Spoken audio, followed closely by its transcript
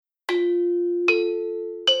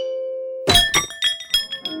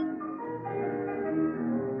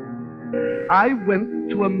I went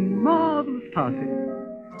to a marvelous party.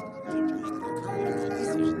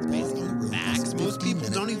 Facts. Most people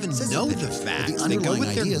don't even know the facts. They go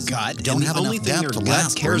with their gut, don't and have the only enough thing depth their to gut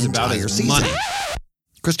last cares for an about entire is season. money.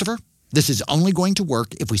 Christopher, this is only going to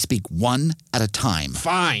work if we speak one at a time.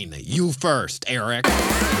 Fine. You first, Eric.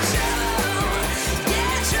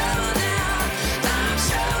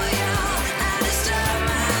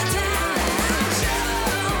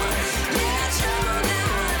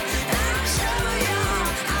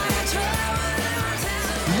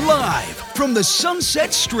 Live from the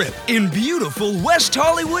Sunset Strip in beautiful West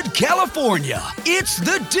Hollywood, California, it's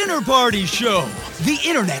The Dinner Party Show, the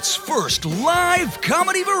internet's first live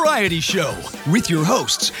comedy variety show with your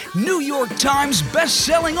hosts, New York Times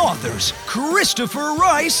best-selling authors Christopher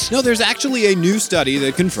Rice. No, there's actually a new study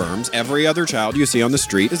that confirms every other child you see on the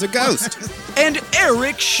street is a ghost. And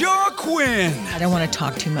Eric Shaw Quinn. I don't want to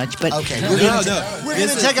talk too much, but Okay, we're going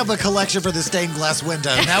to take up a collection for the stained glass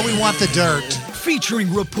window. Now we want the dirt.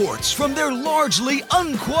 Featuring reports from their largely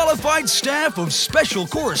unqualified staff of special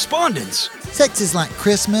correspondents. Sex is like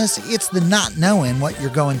Christmas. It's the not knowing what you're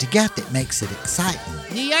going to get that makes it exciting.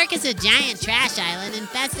 New York is a giant trash island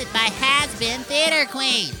infested by has-been theater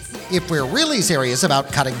queens. If we're really serious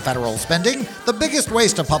about cutting federal spending, the biggest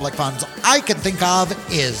waste of public funds I can think of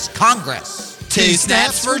is Congress. 2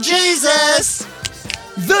 snaps for Jesus!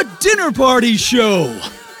 The Dinner Party Show.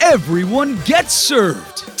 Everyone gets served.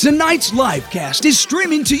 Tonight's live cast is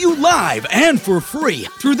streaming to you live and for free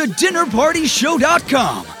through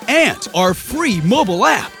thedinnerpartyshow.com and our free mobile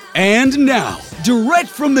app. And now, direct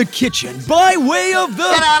from the kitchen by way of the...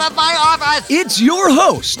 Get out of my office! It's your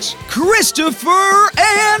hosts, Christopher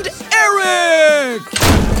and Eric!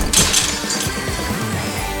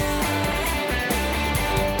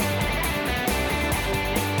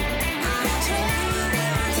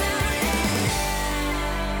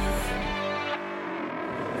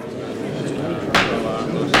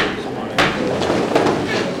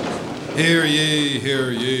 Hear ye,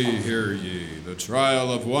 hear ye, hear ye. The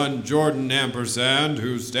trial of one Jordan Ampersand,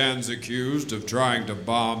 who stands accused of trying to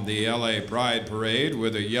bomb the LA Pride Parade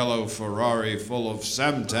with a yellow Ferrari full of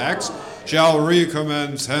Semtex, shall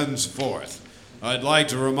recommence henceforth. I'd like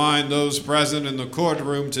to remind those present in the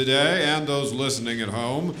courtroom today and those listening at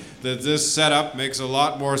home that this setup makes a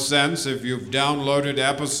lot more sense if you've downloaded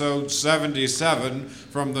episode 77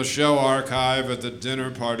 from the show archive at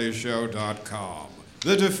thedinnerpartyshow.com.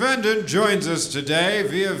 The defendant joins us today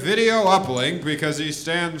via video uplink because he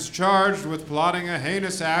stands charged with plotting a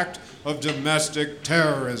heinous act of domestic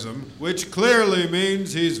terrorism, which clearly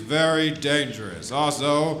means he's very dangerous.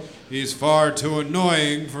 Also, he's far too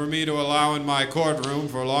annoying for me to allow in my courtroom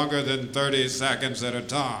for longer than 30 seconds at a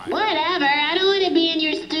time. Whatever, I don't want to be in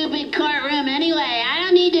your stupid courtroom anyway. I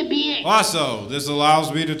don't need to be... Also, this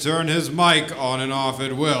allows me to turn his mic on and off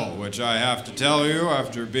at will, which I have to tell you,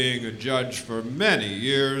 after being a judge for many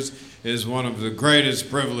years, is one of the greatest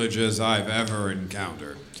privileges I've ever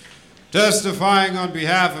encountered. Testifying on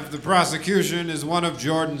behalf of the prosecution is one of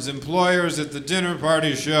Jordan's employers at the Dinner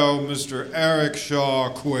Party Show, Mr. Eric Shaw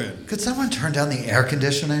Quinn. Could someone turn down the air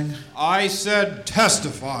conditioning? I said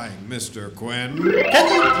testifying, Mr. Quinn. Can you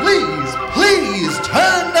please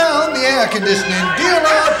turn down the air conditioning, dear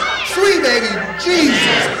Lord, sweet baby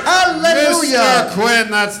Jesus, hallelujah! Mr.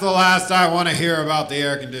 Quinn, that's the last I want to hear about the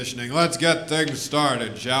air conditioning. Let's get things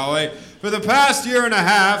started, shall we? For the past year and a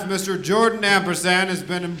half, Mr. Jordan Ampersand has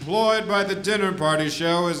been employed by the Dinner Party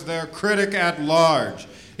Show as their critic at large.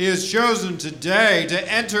 He has chosen today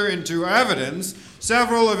to enter into evidence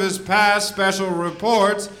several of his past special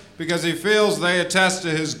reports because he feels they attest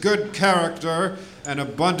to his good character and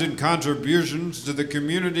abundant contributions to the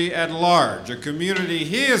community at large, a community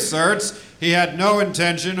he asserts he had no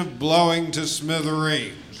intention of blowing to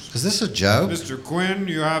smithereens. Is this a joke? Mr. Quinn,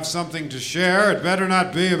 you have something to share. It better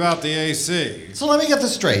not be about the AC. So let me get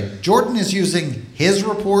this straight. Jordan is using his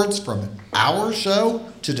reports from our show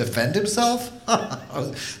to defend himself?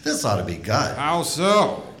 This ought to be good. How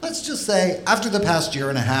so? Let's just say, after the past year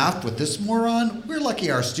and a half with this moron, we're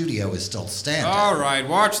lucky our studio is still standing. All right,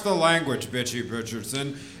 watch the language, Bitchy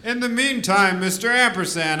Richardson. In the meantime, Mr.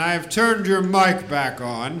 Ampersand, I have turned your mic back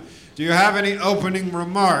on. Do you have any opening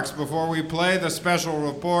remarks before we play the special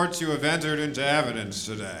reports you have entered into evidence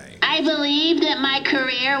today? I believe that my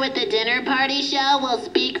career with the Dinner Party Show will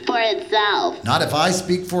speak for itself. Not if I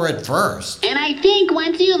speak for it first. And I think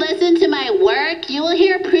once you listen to my work, you will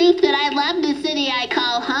hear proof that I love the city I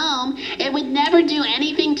call home. It would never do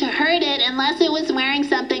anything to hurt it unless it was wearing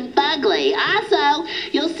something fugly. Also,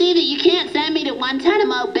 you'll see that you can't send me to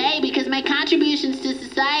Guantanamo Bay because my contributions to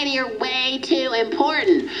society are way too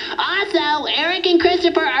important. Also, Eric and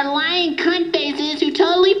Christopher are lying cunt faces who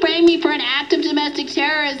totally framed me for an act of domestic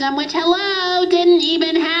terrorism, which, hello, didn't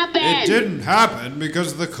even happen. It didn't happen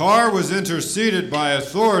because the car was interceded by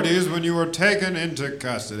authorities when you were taken into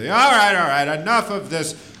custody. All right, enough of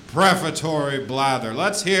this prefatory blather.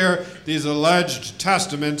 Let's hear these alleged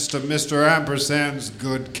testaments to Mr. Ampersand's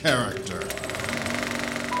good character.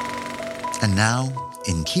 And now,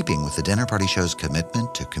 in keeping with the Dinner Party Show's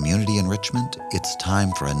commitment to community enrichment, it's time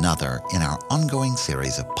for another in our ongoing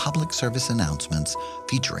series of public service announcements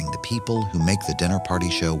featuring the people who make the Dinner Party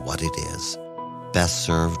Show what it is. Best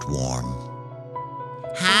served warm.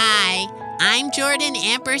 Hi, I'm Jordan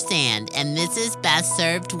Ampersand, and this is Best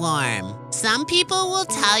Served Warm. Some people will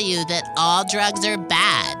tell you that all drugs are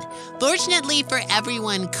bad. Fortunately for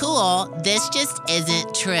everyone cool, this just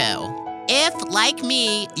isn't true. If, like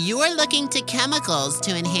me, you are looking to chemicals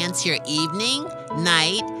to enhance your evening,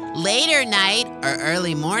 night, later night, or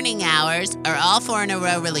early morning hours, or all four in a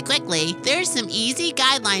row really quickly, there's some easy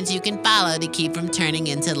guidelines you can follow to keep from turning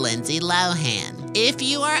into Lindsay Lohan. If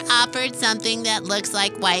you are offered something that looks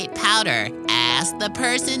like white powder, ask the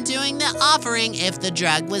person doing the offering if the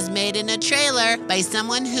drug was made in a trailer by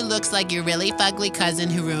someone who looks like your really fugly cousin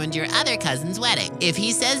who ruined your other cousin's wedding. If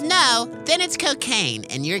he says no, then it's cocaine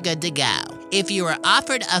and you're good to go. If you were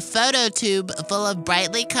offered a photo tube full of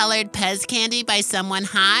brightly colored Pez candy by someone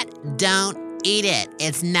hot, don't eat it.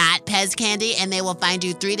 It's not Pez candy, and they will find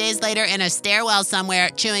you 3 days later in a stairwell somewhere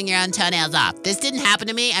chewing your own toenails off. This didn't happen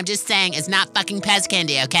to me. I'm just saying it's not fucking Pez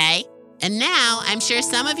candy, okay? And now, I'm sure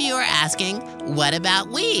some of you are asking, what about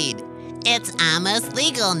weed? It's almost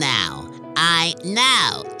legal now. I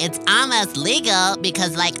know. It's almost legal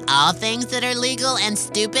because, like all things that are legal and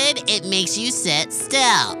stupid, it makes you sit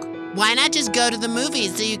still. Why not just go to the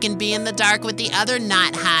movies so you can be in the dark with the other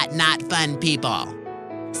not hot, not fun people?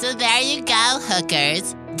 So there you go,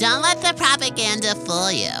 hookers. Don't let the propaganda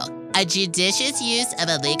fool you. A judicious use of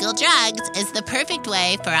illegal drugs is the perfect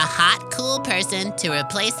way for a hot, cool person to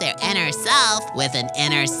replace their inner self with an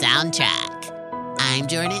inner soundtrack. I'm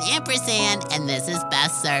Jordan Ampersand, and this is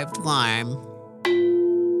Best Served Warm.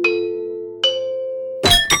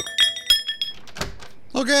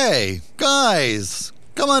 Okay, guys,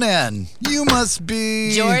 come on in. You must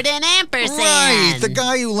be... Jordan Ampersand. Right, the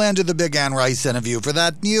guy who landed the big Anne Rice interview for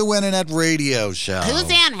that new internet radio show. Who's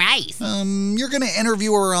Anne Rice? You're going to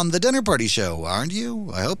interview her on the Dinner Party Show, aren't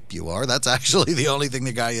you? I hope you are. That's actually the only thing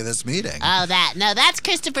that got you this meeting. Oh, that. No, that's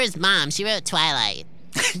Christopher's mom. She wrote Twilight.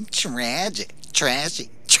 Tragic.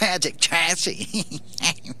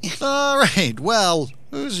 All right, well,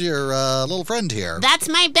 who's your little friend here? That's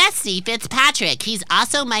my bestie, Fitzpatrick. He's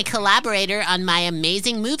also my collaborator on my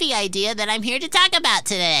amazing movie idea that I'm here to talk about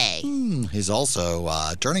today. He's also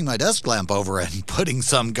turning my desk lamp over and putting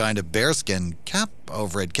some kind of bearskin cap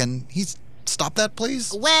over it. Can he stop that,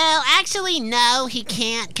 please? Well, actually, no, he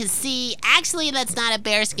can't. Because, see, actually, that's not a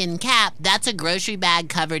bearskin cap. That's a grocery bag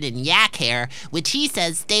covered in yak hair, which he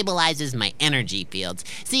says stabilizes my energy fields.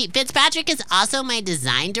 See, Fitzpatrick is also my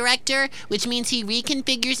design director, which means he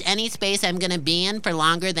reconfigures any space I'm going to be in for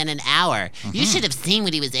longer than an hour. You should have seen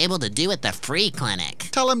what he was able to do at the free clinic.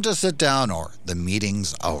 Tell him to sit down or the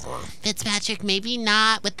meeting's over. Fitzpatrick, maybe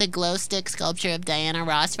not with the glow stick sculpture of Diana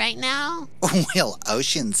Ross right now. Will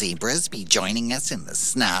ocean zebras be joining us in the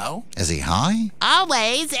snow? Is he high?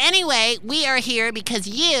 Always. Anyway, we are here because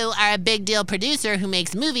you are a big deal producer who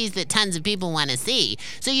makes movies that tons of people want to see.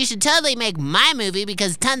 So you should totally make my movie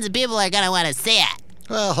because tons of people are going to want to see it.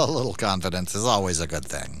 Well, a little confidence is always a good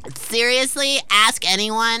thing. Seriously, ask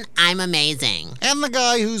anyone. I'm amazing. And the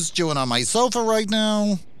guy who's chewing on my sofa right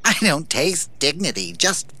now? I don't taste dignity,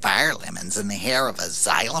 just fire lemons in the hair of a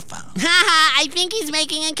xylophone. Haha, I think he's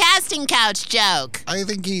making a casting couch joke. I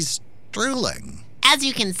think he's drooling. As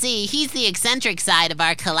you can see, he's the eccentric side of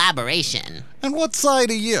our collaboration. And what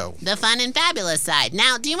side are you? The fun and fabulous side.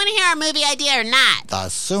 Now, do you want to hear our movie idea or not? The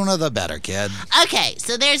sooner the better, kid. Okay,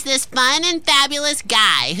 so there's this fun and fabulous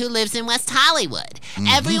guy who lives in West Hollywood.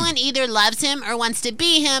 Everyone either loves him or wants to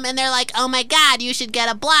be him, and they're like, oh my God, you should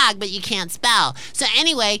get a blog, but you can't spell. So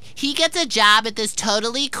anyway, he gets a job at this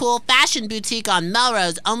totally cool fashion boutique on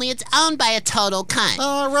Melrose, only it's owned by a total cunt.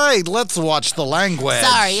 All right, let's watch the language.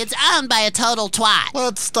 Sorry, it's owned by a total twat.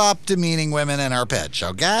 Let's stop demeaning women in our pitch,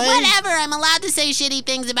 okay? Whatever, I'm allowed to say shitty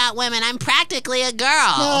things about women. I'm practically a girl.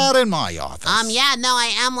 Not in my office. Yeah, no,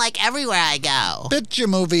 I am like everywhere I go. Pitch your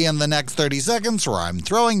movie in the next 30 seconds or I'm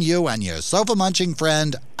throwing you and your sofa-munching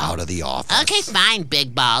friend out of the office. Okay, fine,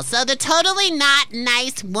 Big Ball. So the totally not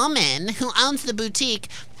nice woman who owns the boutique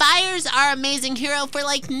fires our amazing hero for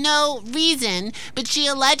no reason, but she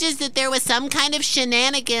alleges that there was some kind of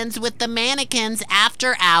shenanigans with the mannequins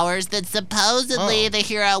after hours that supposedly the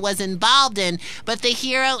hero was involved in, but the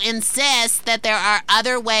hero insists that there are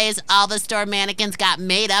other ways all the store mannequins got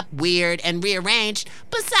made up weird and rearranged,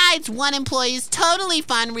 besides one employee's totally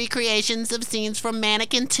fun recreations of scenes from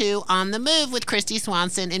Mannequin 2 On the Move with Christy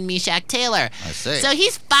Swanson and Meshack Taylor. I see. So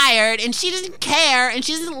he's fired, and she doesn't care, and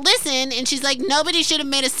she doesn't listen, and she's like, nobody should have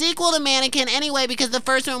made a sequel to Mannequin anyway because the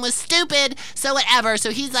first one was stupid, so whatever.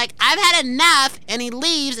 So he's like, I've had enough, and he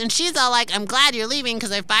leaves, and she's all like, I'm glad you're leaving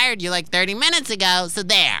because I fired you 30 minutes ago, so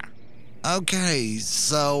there. Okay,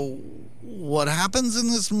 so what happens in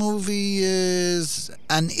this movie is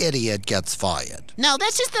an idiot gets fired. No,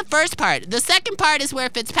 that's just the first part. The second part is where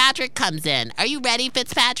Fitzpatrick comes in. Are you ready,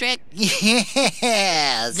 Fitzpatrick?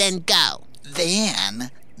 Yes. Then go.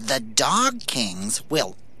 Then the Dog Kings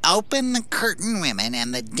will open the curtain women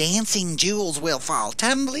and the dancing jewels will fall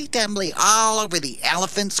tumbly all over the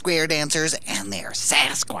elephant square dancers and their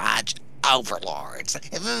Sasquatch overlords.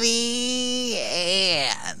 The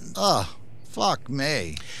end. Oh, fuck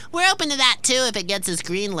me. We're open to that too if it gets us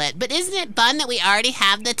greenlit, but isn't it fun that we already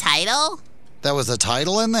have the title? There was a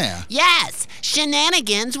title in there. Yes,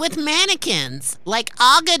 Shenanigans with Mannequins. Like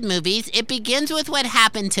all good movies, it begins with what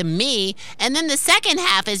happened to me, and then the second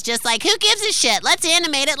half is just like, who gives a shit? Let's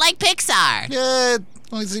animate it like Pixar. Yeah,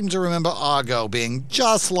 I seem to remember Argo being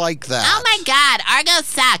just like that. Oh my God, Argo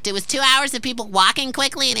sucked. It was 2 hours of people walking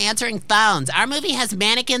quickly and answering phones. Our movie has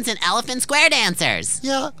mannequins and elephant square dancers.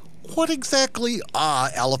 Yeah, what exactly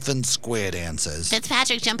are elephant square dancers?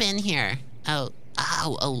 Fitzpatrick, jump in here.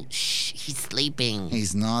 Shh, he's sleeping.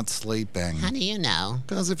 He's not sleeping. How do you know?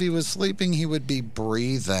 Because if he was sleeping, he would be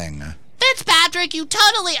breathing. Fitzpatrick, you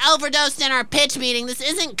totally overdosed in our pitch meeting. This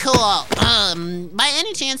isn't cool. By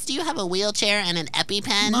any chance, do you have a wheelchair and an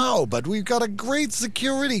EpiPen? No, but we've got a great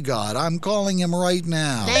security guard. I'm calling him right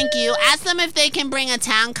now. Thank you. Ask them if they can bring a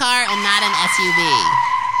town car and not an SUV.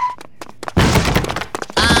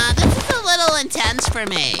 This is a little intense for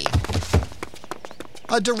me.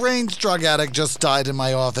 A deranged drug addict just died in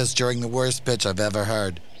my office during the worst pitch I've ever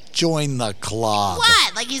heard. Join the club.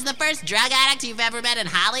 What? Like he's the first drug addict you've ever met in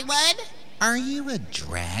Hollywood? Are you a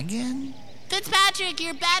dragon? Fitzpatrick,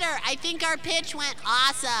 you're better. I think our pitch went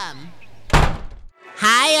awesome.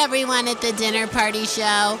 Hi, everyone at the Dinner Party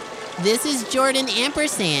Show. This is Jordan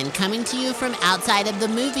Ampersand coming to you from outside of the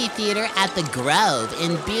movie theater at the Grove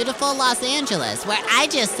in beautiful Los Angeles, where I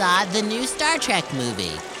just saw the new Star Trek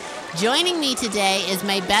movie. Joining me today is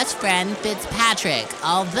my best friend, Fitzpatrick,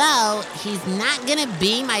 although he's not gonna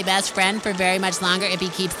be my best friend for very much longer if he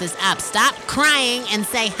keeps this up. Stop crying and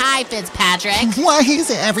say hi, Fitzpatrick. Why is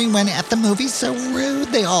everyone at the movie so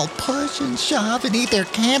rude? They all push and shove and eat their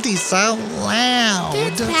candy so loud.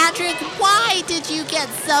 Fitzpatrick, why did you get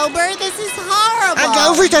sober? This is horrible. I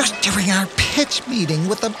overdosed during our pitch meeting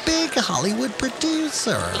with a big Hollywood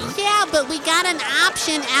producer. Yeah, but we got an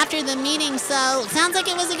option after the meeting, so sounds like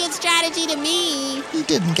it was a good strategy to me. We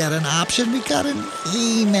didn't get an option, we got an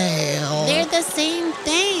email. They're the same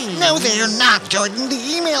thing. No, they're not, Jordan.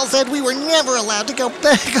 The email said we were never allowed to go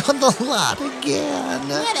back on the lot again.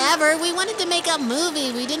 Whatever, we wanted to make a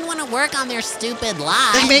movie. We didn't want to work on their stupid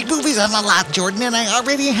lot. They make movies on the lot, Jordan, and I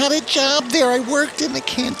already had a job there. I worked in the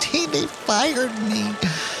canteen. They fired me.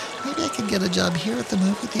 Maybe I could get a job here at the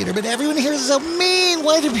movie theater, but everyone here is so mean.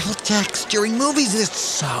 Why do people text during movies? It's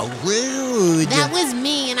so rude. That was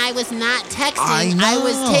me, and I was not texting. I know. I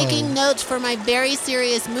was taking notes for my very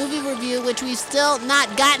serious movie review, which we've still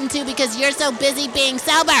not gotten to because you're so busy being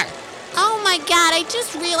sober. Oh my God, I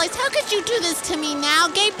just realized, how could you do this to me now?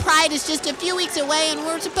 Gay Pride is just a few weeks away and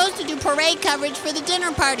we're supposed to do parade coverage for the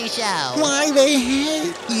Dinner Party Show. Why, they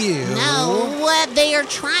hate you. No, what they are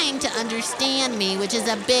trying to understand me, which is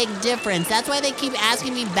a big difference. That's why they keep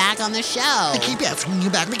asking me back on the show. I keep asking you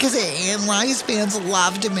back because Anne Rice fans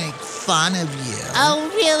love to make fun of you.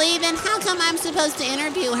 Oh, really? Then how come I'm supposed to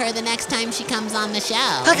interview her the next time she comes on the show?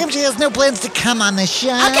 How come she has no plans to come on the show?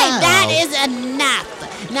 Okay, that is enough.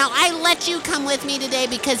 Now, I let you come with me today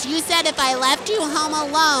because you said if I left you home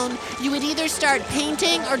alone, you would either start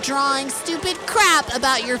painting or drawing stupid crap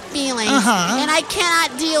about your feelings. And I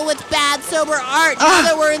cannot deal with bad, sober art now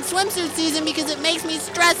that we're in swimsuit season because it makes me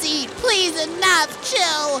stress eat. Please, enough.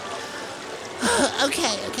 Chill.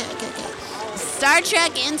 Okay. Star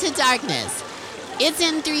Trek Into Darkness. It's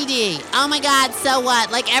in 3D. Oh my God, so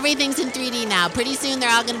what? Like everything's in 3D now. Pretty soon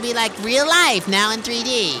they're all going to be like real life now in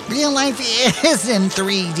 3D. Real life is in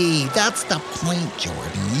 3D. That's the point,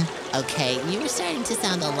 Jordan. Okay, you were starting to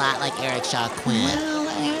sound a lot like Eric Shaw Quinn. Well,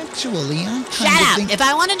 actually, I'm Shut up! If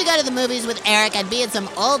I wanted to go to the movies with Eric, I'd be at some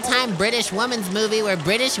old-time British woman's movie where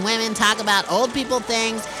British women talk about old people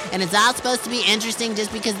things, and it's all supposed to be interesting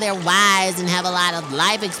just because they're wise and have a lot of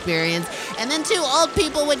life experience. And then two old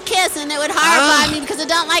people would kiss, and it would horrify me because I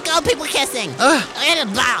don't like old people kissing.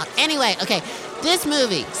 Anyway, okay. This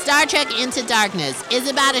movie, Star Trek Into Darkness, is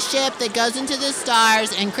about a ship that goes into the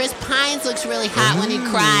stars, and Chris Pines looks really hot when he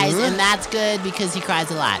cries, and that's good because he cries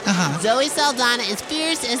a lot. Zoe Saldana is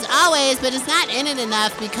fierce as always, but is not in it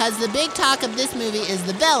enough because the big talk of this movie is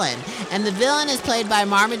the villain, and the villain is played by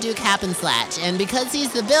Marmaduke Happenslash, and because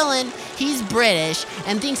he's the villain, he's British,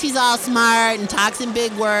 and thinks he's all smart and talks in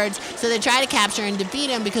big words, so they try to capture and defeat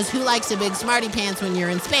him because who likes a big smarty pants when you're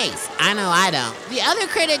in space? I know I don't. The other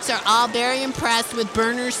critics are all very impressed with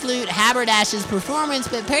Burner Sloot Haberdash's performance,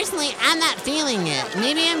 but personally, I'm not feeling it.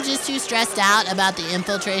 Maybe I'm just too stressed out about the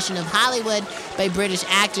infiltration of Hollywood by British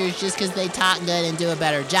actors just because they talk good and do a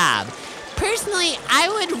better job. Personally, I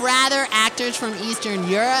would rather actors from Eastern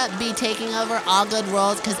Europe be taking over all good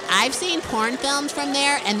roles because I've seen porn films from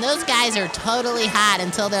there, and those guys are totally hot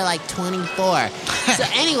until they're like 24. So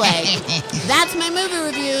anyway, that's my movie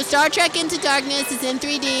review. Star Trek Into Darkness is in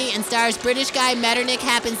 3D and stars British guy Metternich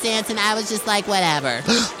Happenstance, and I was just like, whatever.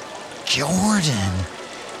 Jordan,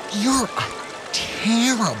 you're a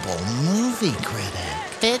terrible movie critic.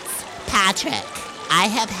 Fitzpatrick, I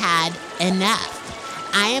have had enough.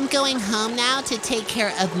 I am going home now to take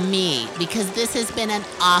care of me because this has been an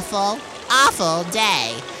awful, awful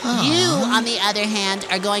day. You, on the other hand,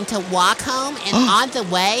 are going to walk home, and on the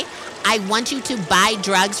way, I want you to buy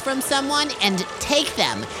drugs from someone and take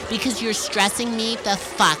them because you're stressing me the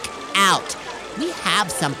fuck out. We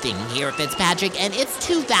have something here, Fitzpatrick, and it's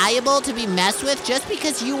too valuable to be messed with just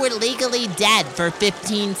because you were legally dead for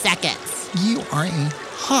 15 seconds. You are a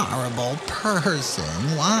horrible person.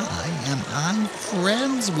 Why am I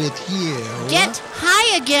friends with you? Get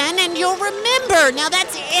high again and you'll remember. Now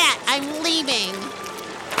that's it. I'm leaving.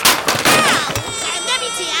 Ow!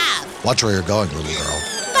 WTF? Watch where you're going, little girl.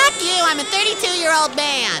 Fuck you. I'm a 32-year-old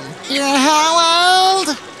man. You're how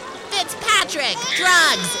old? Fitzpatrick,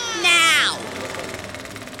 drugs, now.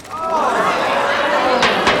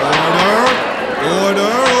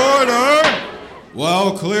 Order!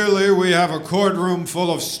 Well, clearly we have a courtroom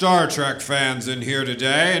full of Star Trek fans in here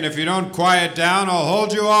today, and if you don't quiet down, I'll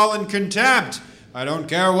hold you all in contempt. I don't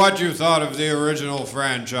care what you thought of the original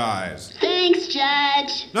franchise. Thanks,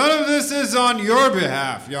 Judge. None of this is on your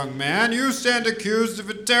behalf, young man. You stand accused of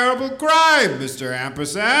a terrible crime, Mr.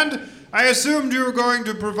 Ampersand. I assumed you were going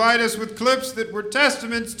to provide us with clips that were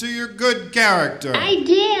testaments to your good character. I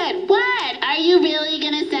did. What? Are you really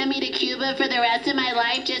going to send me to Cuba for the rest of my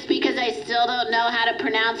life just because I still don't know how to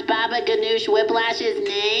pronounce Baba Ganoush Whiplash's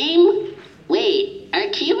name? Wait, are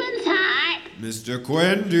Cubans hot? Mr.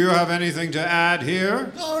 Quinn, do you have anything to add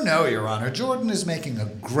here? Oh, no, Your Honor. Jordan is making a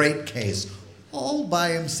great case all by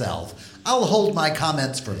himself. I'll hold my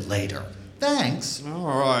comments for later. Thanks.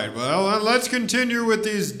 All right, well, then let's continue with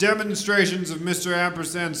these demonstrations of Mr.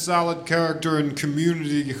 Ampersand's solid character and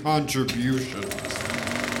community contributions.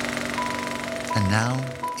 And now,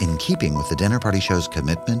 in keeping with the Dinner Party Show's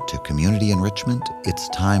commitment to community enrichment, it's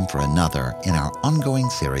time for another in our ongoing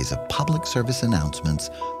series of public service announcements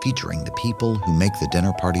featuring the people who make the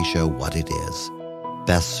Dinner Party Show what it is.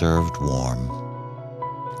 Best served warm.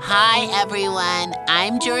 Hi, everyone.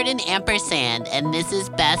 I'm Jordan Ampersand, and this is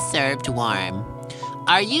Best Served Warm.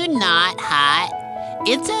 Are you not hot?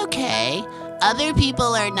 It's okay. Other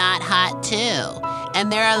people are not hot, too.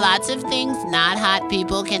 And there are lots of things not hot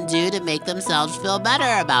people can do to make themselves feel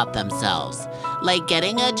better about themselves. Like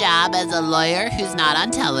getting a job as a lawyer who's not on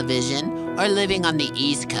television or living on the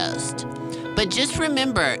East Coast. But just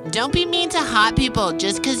remember, don't be mean to hot people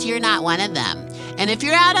just because you're not one of them. And if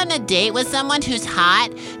you're out on a date with someone who's hot,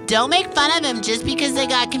 don't make fun of them just because they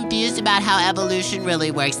got confused about how evolution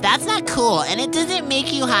really works. That's not cool, and it doesn't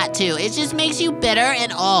make you hot too. It just makes you bitter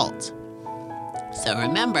and old. So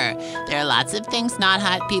remember, there are lots of things not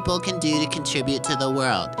hot people can do to contribute to the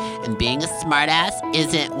world, and being a smartass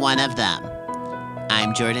isn't one of them.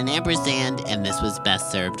 I'm Jordan Ampersand, and this was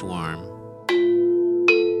Best Served Warm.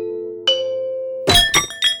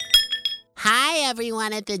 Hi,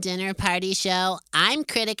 everyone at the Dinner Party Show. I'm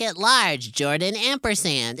critic at large, Jordan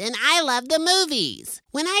Ampersand, and I love the movies.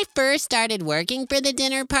 When I first started working for the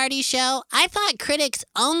Dinner Party Show, I thought critics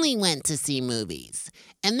only went to see movies.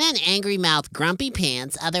 And then Angry Mouth Grumpy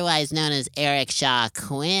Pants, otherwise known as Eric Shaw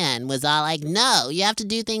Quinn, was all like, no, you have to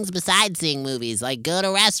do things besides seeing movies, like go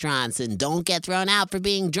to restaurants and don't get thrown out for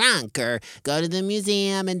being drunk, or go to the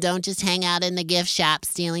museum and don't just hang out in the gift shop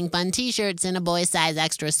stealing fun t-shirts in a boy size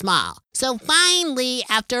extra small. So finally,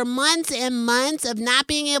 after months and months of not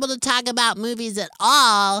being able to talk about movies at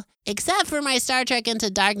all, except for my Star Trek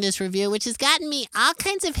Into Darkness review, which has gotten me all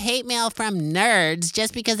kinds of hate mail from nerds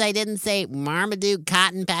just because I didn't say Marmaduke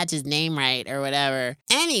Cotton Patch's name right or whatever.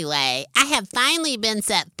 Anyway, I have finally been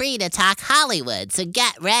set free to talk Hollywood, so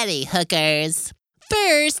get ready, hookers.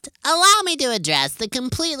 First, allow me to address the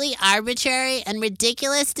completely arbitrary and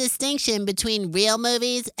ridiculous distinction between real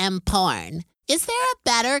movies and porn. Is there a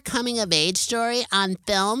better coming-of-age story on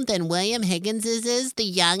film than William Higgins's The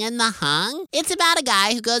Young and the Hung? It's about a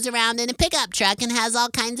guy who goes around in a pickup truck and has all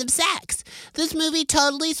kinds of sex. This movie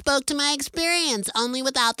totally spoke to my experience, only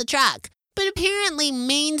without the truck. But apparently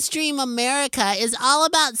mainstream America is all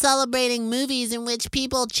about celebrating movies in which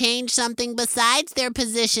people change something besides their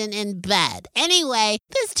position in bed. Anyway,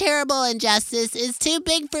 this terrible injustice is too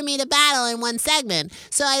big for me to battle in one segment,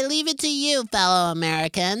 so I leave it to you, fellow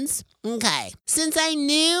Americans. Okay, since I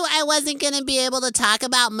knew I wasn't going to be able to talk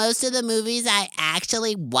about most of the movies I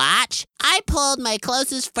actually watch, I pulled my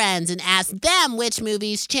closest friends and asked them which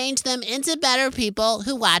movies changed them into better people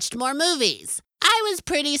who watched more movies. I was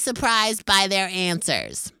pretty surprised by their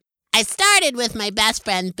answers. I started with my best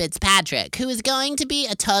friend Fitzpatrick, who is going to be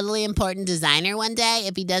a totally important designer one day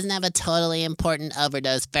if he doesn't have a totally important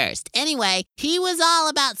overdose first. Anyway, he was all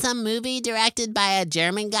about some movie directed by a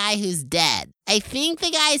German guy who's dead. I think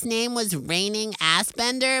the guy's name was Raining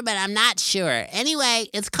Assbender, but I'm not sure. Anyway,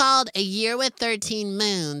 it's called A Year with 13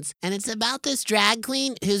 Moons, and it's about this drag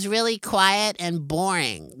queen who's really quiet and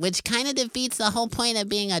boring, which kind of defeats the whole point of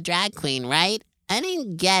being a drag queen, right? I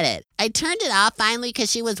didn't get it. I turned it off finally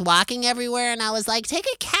because she was walking everywhere, and I was like, take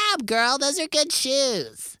a cab, girl. Those are good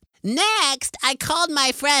shoes. Next, I called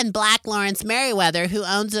my friend Black Lawrence Merriweather, who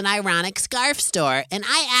owns an ironic scarf store, and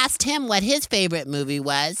I asked him what his favorite movie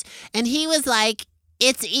was, and he was like,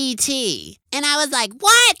 it's E.T. And I was like,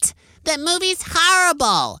 what? That movie's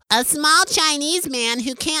horrible. A small Chinese man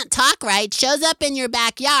who can't talk right shows up in your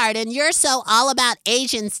backyard and you're so all about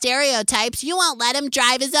Asian stereotypes you won't let him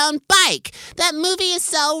drive his own bike. That movie is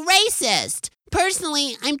so racist.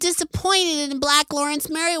 Personally, I'm disappointed in Black Lawrence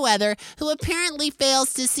Merriweather, who apparently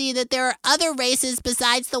fails to see that there are other races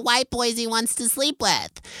besides the white boys he wants to sleep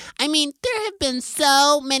with. I mean, there have been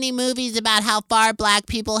so many movies about how far black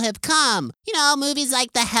people have come. You know, movies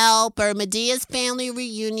like The Help, or Medea's Family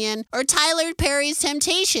Reunion, or Tyler Perry's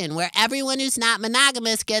Temptation, where everyone who's not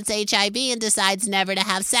monogamous gets HIV and decides never to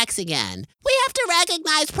have sex again. We have to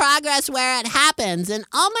recognize progress where it happens, and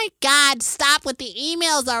oh my God, stop with the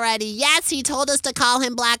emails already. Yes, he told us to call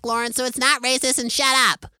him Black Lawrence, so it's not racist, and shut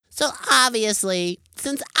up. So obviously,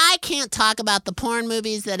 since I can't talk about the porn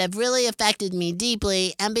movies that have really affected me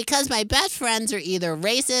deeply, and because my best friends are either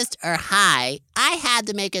racist or high, I had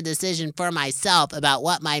to make a decision for myself about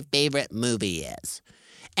what my favorite movie is.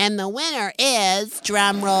 And the winner is,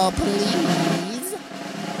 drumroll please,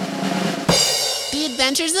 The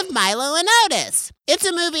Adventures of Milo and Otis. It's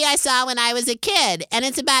a movie I saw when I was a kid, and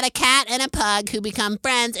it's about a cat and a pug who become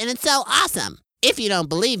friends, and it's so awesome. If you don't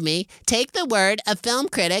believe me, take the word of film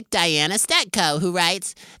critic Diana Stetko, who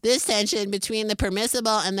writes, this tension between the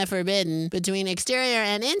permissible and the forbidden, between exterior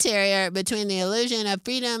and interior, between the illusion of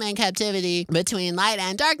freedom and captivity, between light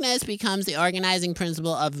and darkness, becomes the organizing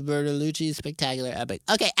principle of Bertolucci's spectacular epic.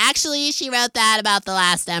 Okay, actually, she wrote that about The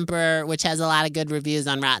Last Emperor, which has a lot of good reviews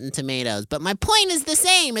on Rotten Tomatoes. But my point is the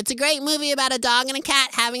same. It's a great movie about a dog and a cat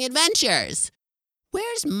having adventures.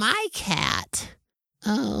 Where's my cat?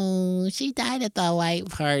 Oh, she died at the white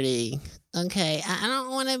party. Okay, I don't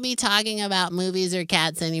want to be talking about movies or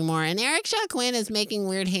cats anymore. And Eric Shaw Quinn is making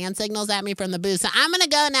weird hand signals at me from the booth. So I'm going to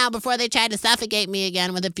go now before they try to suffocate me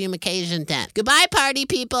again with a fumication tent. Goodbye, party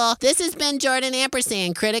people. This has been Jordan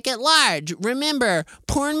Ampersand, critic at large. Remember,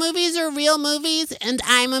 porn movies are real movies, and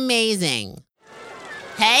I'm amazing.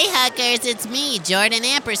 Hey, hookers, it's me, Jordan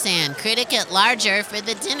Ampersand, critic at larger for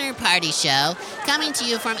the Dinner Party Show, coming to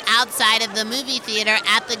you from outside of the movie theater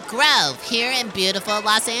at the Grove here in beautiful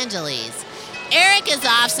Los Angeles. Eric is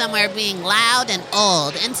off somewhere being loud and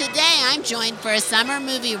old, and today I'm joined for a summer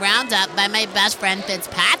movie roundup by my best friend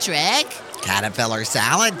Fitzpatrick. caterpillar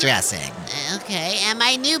salad dressing. Okay, and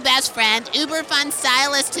my new best friend, uber fun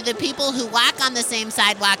stylist to the people who walk on the same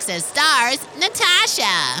sidewalks as stars,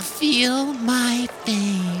 Natasha. Feel my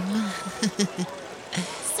fame.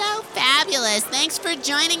 So fabulous. Thanks for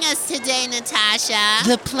joining us today, Natasha.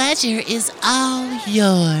 The pleasure is all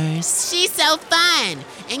yours. She's so fun.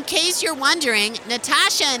 In case you're wondering,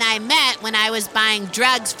 Natasha and I met when I was buying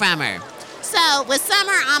drugs from her. So, with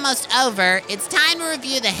summer almost over, it's time to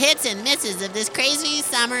review the hits and misses of this crazy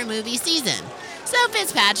summer movie season. So,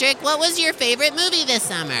 Fitzpatrick, what was your favorite movie this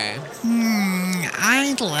summer?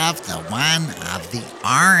 I love the one of the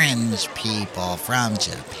orange people from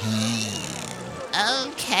Japan.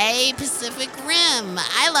 Okay, Pacific Rim.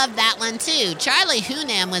 I love that one too. Charlie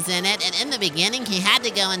Hunnam was in it, and in the beginning he had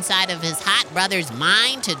to go inside of his hot brother's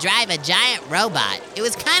mind to drive a giant robot. It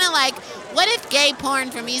was kind of like, what if gay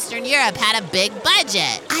porn from Eastern Europe had a big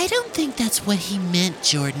budget? I don't think that's what he meant,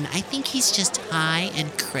 Jordan. I think he's just high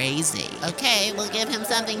and crazy. Okay, we'll give him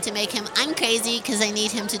something to make him uncrazy because I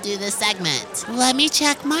need him to do this segment. Let me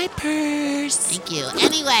check my purse. Thank you.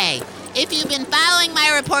 Anyway, if you've been following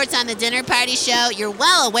my reports on the Dinner Party Show, you're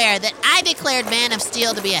well aware that I declared Man of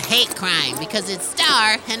Steel to be a hate crime because its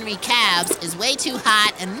star, Henry Cavill, is way too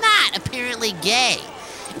hot and not apparently gay.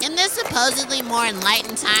 In this supposedly more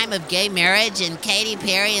enlightened time of gay marriage and Katy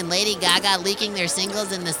Perry and Lady Gaga leaking their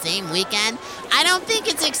singles in the same weekend, I don't think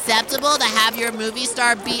it's acceptable to have your movie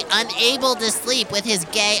star be unable to sleep with his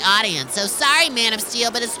gay audience. So sorry, Man of Steel,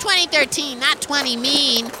 but it's 2013, not 20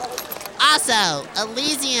 mean. Also,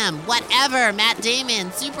 Elysium, whatever, Matt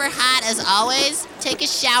Damon, super hot as always. Take a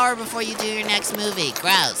shower before you do your next movie.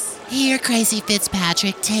 Gross. Here, crazy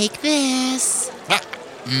Fitzpatrick, take this.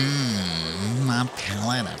 My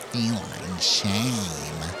palate of feline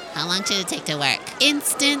shame. How long did it take to work?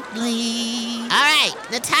 Instantly. All right,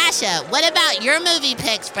 Natasha, what about your movie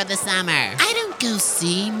picks for the summer? I don't go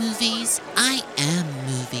see movies. I am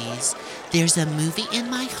movies. There's a movie in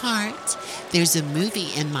my heart, there's a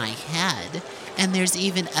movie in my head, and there's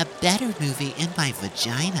even a better movie in my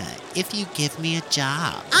vagina if you give me a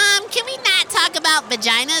job. Can we not talk about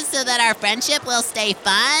vaginas so that our friendship will stay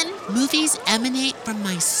fun? Movies emanate from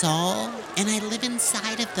my soul, and I live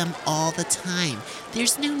inside of them all the time.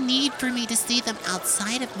 There's no need for me to see them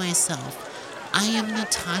outside of myself. I am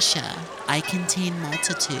Natasha. I contain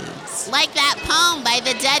multitudes. Like that poem by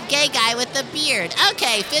the dead gay guy with the beard.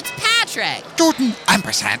 Okay, Fitzpatrick. Jordan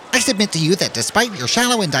Ampersand, I submit to you that despite your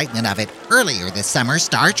shallow indictment of it, earlier this summer,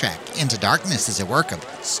 Star Trek Into Darkness is a work of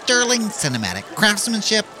sterling cinematic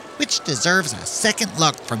craftsmanship which deserves a second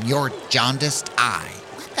look from your jaundiced eye.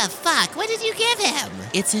 What the fuck? What did you give him?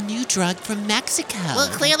 It's a new drug from Mexico. Well,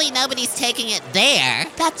 clearly nobody's taking it there.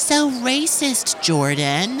 That's so racist,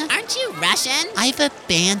 Jordan. Aren't you Russian? I've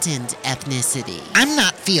abandoned ethnicity. I'm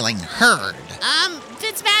not feeling heard.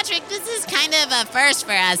 Fitzpatrick, this is kind of a first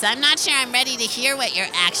for us. I'm not sure I'm ready to hear what you're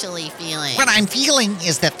actually feeling. What I'm feeling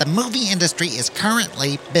is that the movie industry is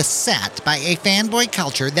currently beset by a fanboy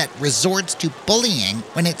culture that resorts to bullying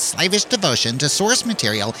when its slavish devotion to source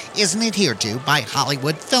material isn't adhered to by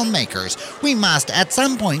Hollywood filmmakers. We must at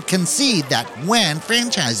some point concede that when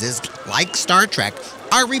franchises like Star Trek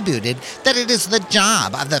are rebooted, that it is the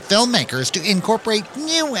job of the filmmakers to incorporate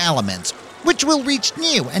new elements which will reach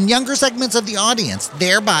new and younger segments of the audience,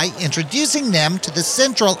 thereby introducing them to the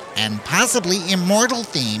central and possibly immortal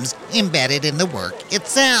themes embedded in the work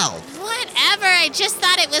itself. Whatever, I just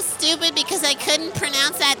thought it was stupid because I couldn't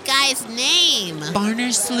pronounce that guy's name.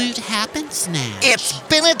 Barnersloot Happensnatch. It's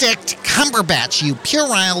Benedict Cumberbatch, you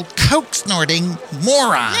puerile, coke-snorting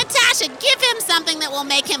moron. Natasha, give him something that will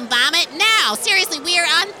make him vomit now. Seriously, we are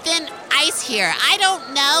on thin ice here. I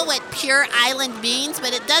don't know what Pure Island means,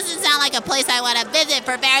 but it doesn't sound like a place I want to visit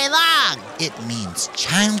for very long. It means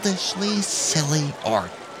childishly, silly, or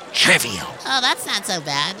trivial. Oh, that's not so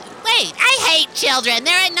bad. Wait, I hate children.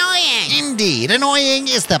 They're annoying. Indeed, annoying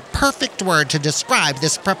is the perfect word to describe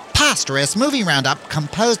this preposterous movie roundup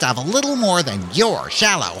composed of little more than your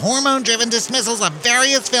shallow, hormone-driven dismissals of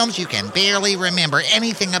various films you can barely remember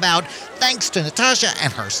anything about, thanks to Natasha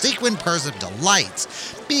and her sequin purse of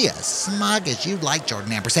delights. Be as smug as you like,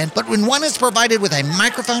 Jordan Ampersand, but when one is provided with a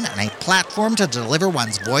microphone and a platform to deliver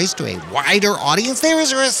one's voice to a wider audience, there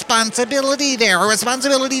is a responsibility there, a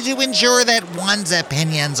responsibility to ensure that one's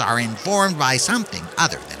opinions are informed by something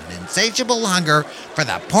other than an insatiable hunger for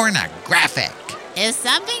the pornographic. Is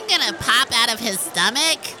something gonna pop out of his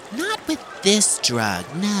stomach? Not with this drug,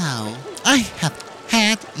 no. I have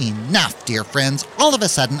had enough, dear friends. All of a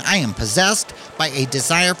sudden, I am possessed by a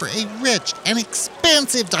desire for a rich and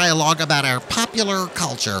expansive dialogue about our popular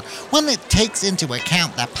culture, one that takes into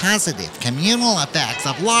account the positive communal effects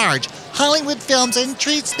of large, Hollywood films and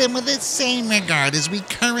treats them with the same regard as we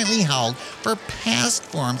currently hold for past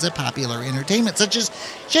forms of popular entertainment, such as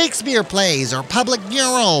Shakespeare plays or public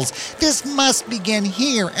murals. This must begin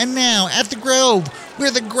here and now at the Grove,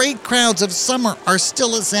 where the great crowds of summer are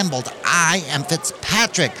still assembled. I am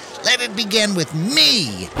Fitzpatrick. Let it begin with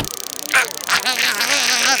me.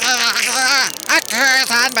 A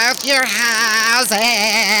curse on both your houses.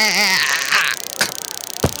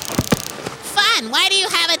 Fun, why do you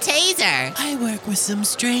have a taser? I work with some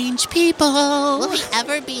strange people. Will he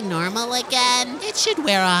ever be normal again? It should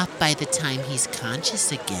wear off by the time he's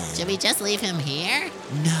conscious again. Should we just leave him here?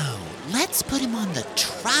 No, let's put him on the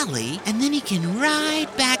trolley, and then he can ride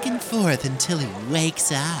back and forth until he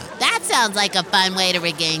wakes up. That sounds like a fun way to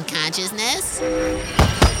regain consciousness.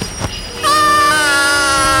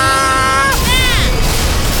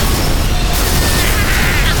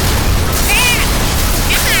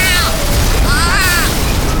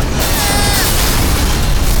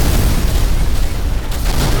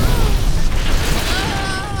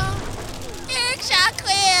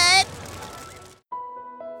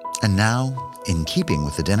 And now, in keeping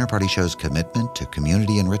with the Dinner Party Show's commitment to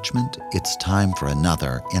community enrichment, it's time for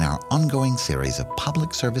another in our ongoing series of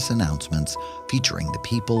public service announcements featuring the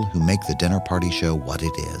people who make the Dinner Party Show what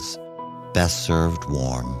it is. Best served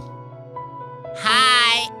warm.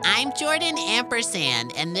 Hi, I'm Jordan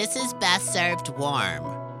Ampersand, and this is Best Served Warm.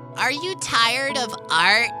 Are you tired of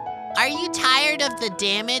art? Are you tired of the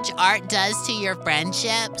damage art does to your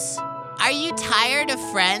friendships? Are you tired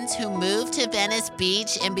of friends who move to Venice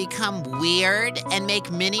Beach and become weird and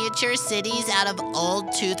make miniature cities out of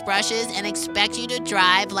old toothbrushes and expect you to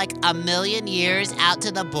drive like a million years out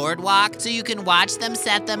to the boardwalk so you can watch them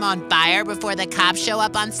set them on fire before the cops show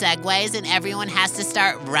up on Segways and everyone has to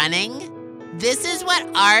start running? This is what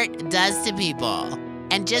art does to people.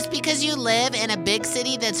 And just because you live in a big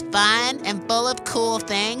city that's fun and full of cool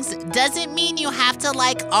things doesn't mean you have to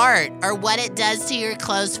like art or what it does to your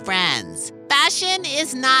close friends. Fashion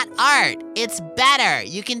is not art. It's better.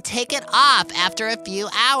 You can take it off after a few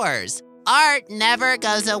hours. Art never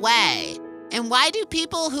goes away. And why do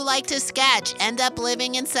people who like to sketch end up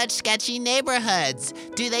living in such sketchy neighborhoods?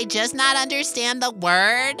 Do they just not understand the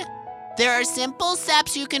word? There are simple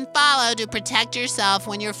steps you can follow to protect yourself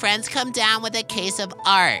when your friends come down with a case of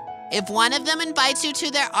art. If one of them invites you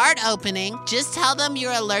to their art opening, just tell them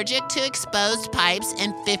you're allergic to exposed pipes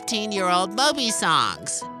and 15-year-old Moby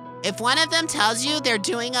songs. If one of them tells you they're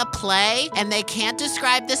doing a play and they can't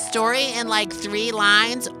describe the story in like 3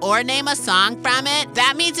 lines or name a song from it,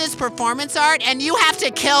 that means it's performance art and you have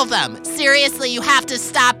to kill them. Seriously, you have to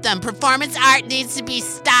stop them. Performance art needs to be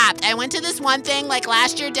stopped. I went to this one thing like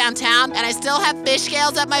last year downtown and I still have fish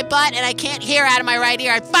scales up my butt and I can't hear out of my right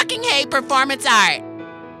ear. I fucking hate performance art.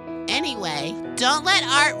 Anyway, don't let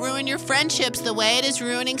art ruin your friendships the way it is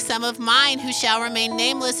ruining some of mine who shall remain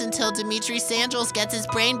nameless until Dimitri Sandals gets his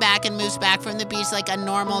brain back and moves back from the beach like a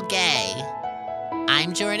normal gay.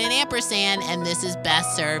 I'm Jordan Ampersand, and this is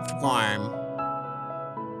Best Served Warm.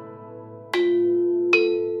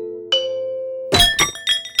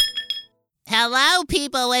 Hello,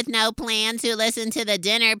 people with no plans who listen to the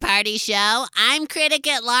Dinner Party Show. I'm critic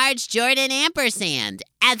at large Jordan Ampersand.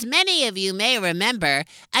 As many of you may remember,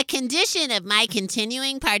 a condition of my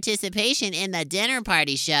continuing participation in the Dinner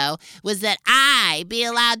Party Show was that I be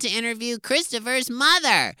allowed to interview Christopher's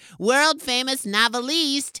mother, world-famous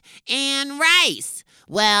noveliste Anne Rice.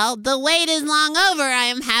 Well, the wait is long over, I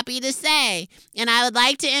am happy to say, and I would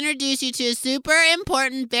like to introduce you to a super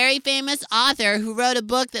important, very famous author who wrote a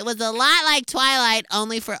book that was a lot like Twilight,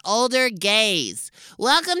 only for older gays.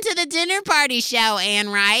 Welcome to the Dinner Party Show, Anne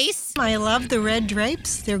Rice. I love the red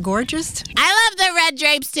drapes. They're gorgeous. I love the red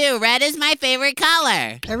drapes, too. Red is my favorite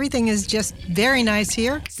color. Everything is just very nice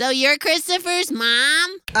here. So you're Christopher's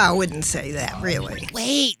mom? I wouldn't say that, really.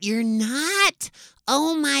 Wait, you're not?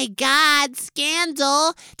 Oh my God,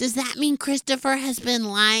 scandal. Does that mean Christopher has been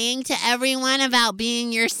lying to everyone about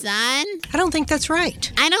being your son? I don't think that's right.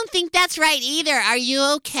 I don't think that's right either. Are you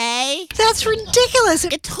okay? That's ridiculous.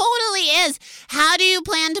 It totally is. How do you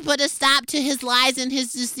plan to put a stop to his lies and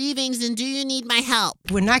his deceivings, and do you need my help?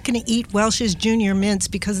 We're not going to eat Welch's Junior Mints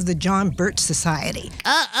because of the John Birch Society.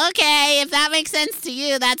 Oh, okay. If that makes sense to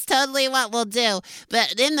you, that's totally what we'll do.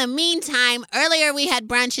 But in the meantime, earlier we had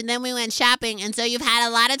brunch and then we went shopping, and so you've had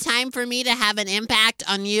a lot of time for me to have an impact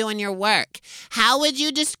on you and your work. How would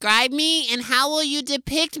you describe me, and how will you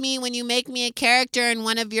depict me when you make me a character in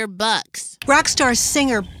one of your books? Rockstar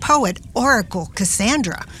singer, poet, oracle,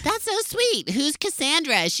 Cassandra. That's so sweet. Who's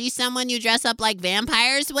Cassandra? Is she someone you dress up like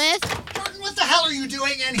vampires with? what the hell are you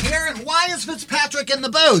doing in here, and why is Fitzpatrick in the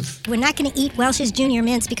booth? We're not going to eat Welsh's Junior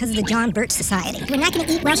Mints because of the John Birch Society. We're not going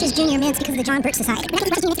to eat Welsh's Junior Mints because of the John Birch Society.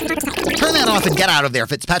 Turn that off and get out of there,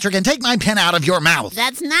 Fitzpatrick, and take my pen out of your mouth.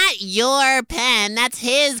 That's not your pen. That's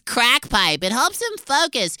his crack pipe. It helps him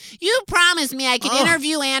focus. You promised me I could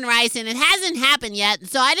interview Anne Rice, and it hasn't happened yet,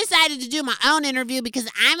 so I decided to do my own interview because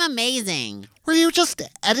I'm amazing. Were you just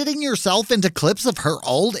editing yourself into clips of her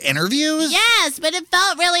old interviews? Yes, but it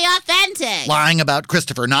felt really authentic. Lying about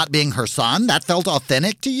Christopher not being her son? That felt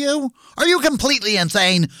authentic to you? Are you completely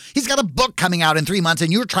insane? He's got a book coming out in 3 months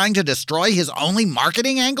and you're trying to destroy his only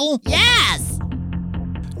marketing angle? Yes!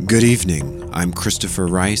 Good evening. I'm Christopher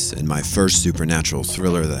Rice, and my first supernatural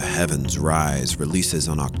thriller, The Heavens Rise, releases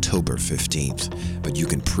on October 15th, but you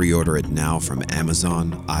can pre-order it now from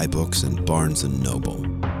Amazon, iBooks, and Barnes & Noble.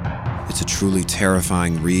 It's a truly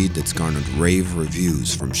terrifying read that's garnered rave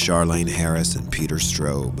reviews from Charlaine Harris and Peter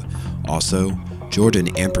Straub. Also,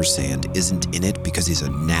 Jordan Ampersand isn't in it because he's a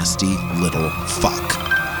nasty little fuck.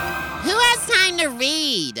 Who has time to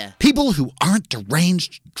read? People who aren't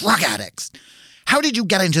deranged drug addicts. How did you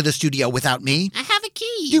get into the studio without me? I have a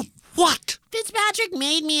key. You what? Fitzpatrick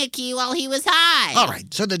made me a key while he was high. All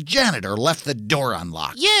right, so the janitor left the door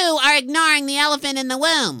unlocked. You are ignoring the elephant in the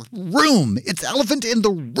womb. Room. It's elephant in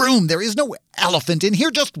the room. There is no elephant in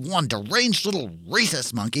here, just one deranged little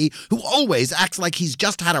rhesus monkey who always acts like he's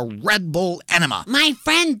just had a Red Bull enema. My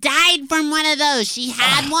friend died from one of those. She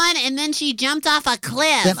had one, and then she jumped off a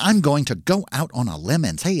cliff. Then I'm going to go out on a limb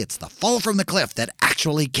and say it's the fall from the cliff that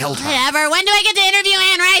actually killed her. Whatever. When do I get to interview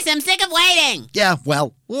Anne Rice? I'm sick of waiting. Yeah,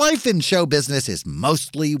 well, life in show business is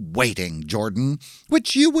mostly waiting, Jordan,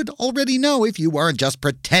 which you would already know if you weren't just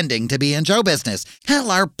pretending to be in show business.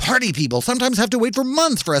 Hell, our party people sometimes have to wait for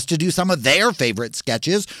months for us to do some of their favorite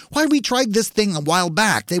sketches. Why, we tried this thing a while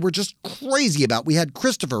back. They were just crazy about. We had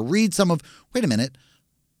Christopher read some of... Wait a minute.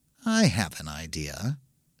 I have an idea.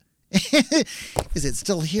 Is it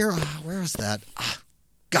still here? Where is that?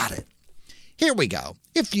 Got it. Here we go.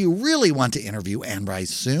 If you really want to interview Anne Rice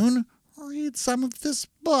soon, read some of this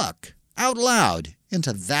book out loud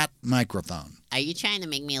into that microphone. Are you trying to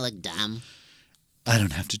make me look dumb? I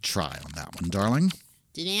don't have to try on that one, darling.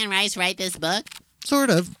 Did Anne Rice write this book? Sort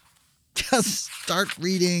of. Just start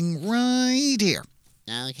reading right here.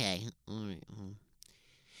 Okay.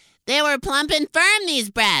 They were plump and firm, these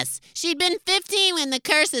breasts. She'd been 15 when the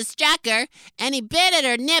curses struck her, and he bit at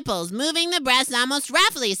her nipples, moving the breasts almost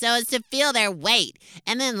roughly so as to feel their weight.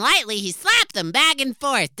 And then lightly he slapped them back and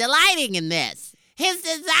forth, delighting in this. His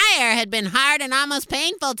desire had been hard and almost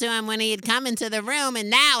painful to him when he had come into the room,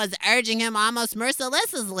 and now was urging him almost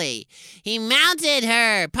mercilessly. He mounted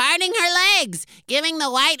her, parting her legs, giving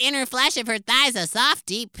the white inner flesh of her thighs a soft,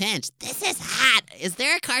 deep pinch. This is hot. Is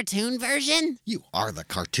there a cartoon version? You are the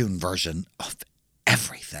cartoon version of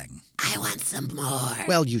everything. I want some more.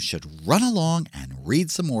 Well, you should run along and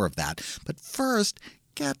read some more of that. But first,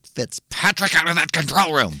 get Fitzpatrick out of that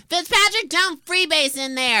control room. Fitzpatrick, don't freebase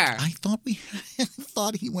in there. I thought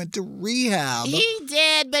he went to rehab. He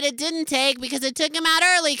did, but it didn't take because it took him out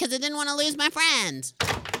early because I didn't want to lose my friend.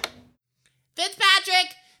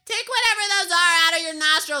 Fitzpatrick, take whatever those are out of your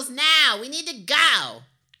nostrils now. We need to go.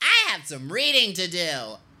 I have some reading to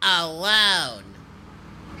do. Alone.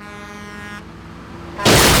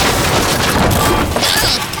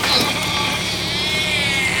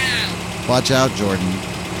 Watch out, Jordan.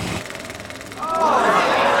 Order,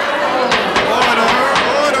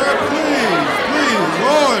 please,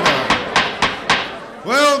 order.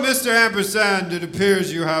 Well, Mr. Ampersand, it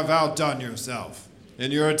appears you have outdone yourself.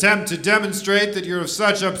 In your attempt to demonstrate that you're of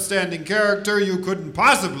such upstanding character you couldn't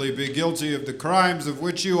possibly be guilty of the crimes of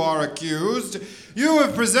which you are accused, you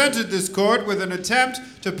have presented this court with an attempt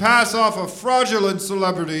to pass off a fraudulent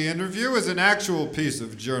celebrity interview as an actual piece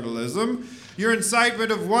of journalism. Your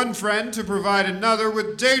incitement of one friend to provide another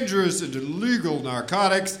with dangerous and illegal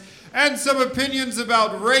narcotics, and some opinions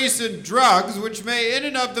about race and drugs which may in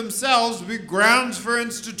and of themselves be grounds for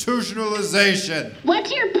institutionalization. What's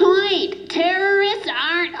your point? Terrorists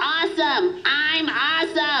aren't awesome. I'm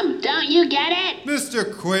awesome. Don't you get it?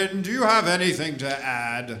 Mr. Quinn, do you have anything to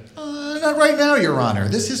add? Not right now, Your Honor.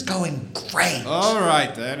 This is going great. All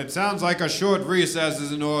right, then. It sounds like a short recess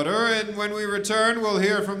is in order, and when we return, we'll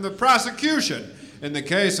hear from the prosecution in the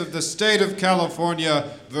case of the state of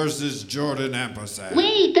California versus Jordan Ampersand.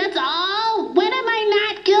 Wait, that's all? When am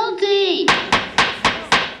I not guilty?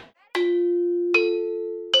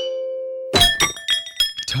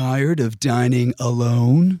 Tired of dining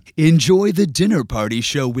alone? Enjoy the Dinner Party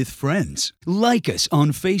Show with friends. Like us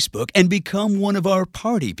on Facebook and become one of our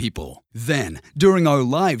party people. Then, during our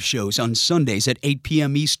live shows on Sundays at 8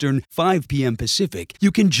 p.m. Eastern, 5 p.m. Pacific,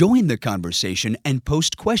 you can join the conversation and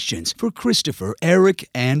post questions for Christopher, Eric,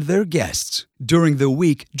 and their guests. During the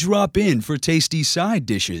week, drop in for tasty side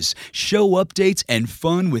dishes, show updates, and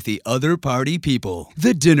fun with the other party people.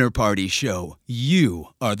 The Dinner Party Show. You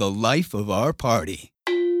are the life of our party.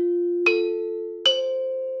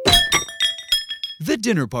 The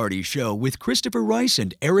Dinner Party Show with Christopher Rice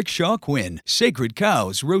and Eric Shaw Quinn. Sacred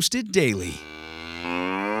Cows Roasted Daily.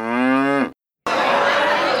 Order,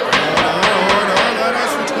 let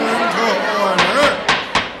us return to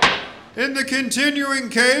order. In the continuing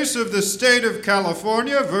case of the state of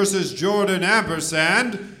California versus Jordan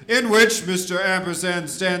Ampersand, in which Mr.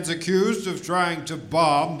 Ampersand stands accused of trying to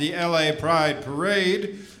bomb the LA Pride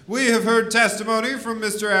Parade, we have heard testimony from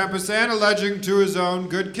Mr. Ampersand alleging to his own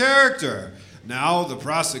good character. Now the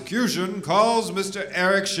prosecution calls Mr.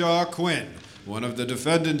 Eric Shaw Quinn, one of the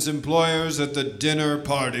defendant's employers at the Dinner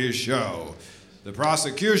Party Show. The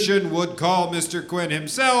prosecution would call Mr. Quinn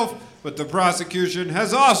himself, but the prosecution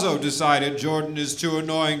has also decided Jordan is too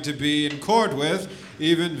annoying to be in court with,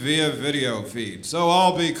 even via video feed. So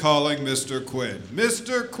I'll be calling Mr. Quinn.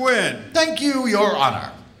 Mr. Quinn! Thank you, Your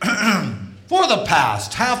Honor. For the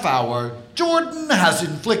past half hour, Jordan has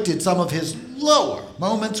inflicted some of his lower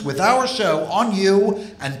moments with our show on you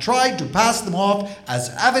and tried to pass them off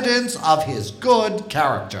as evidence of his good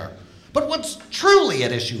character. But what's truly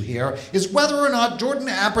at issue here is whether or not Jordan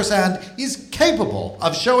Ampersand is capable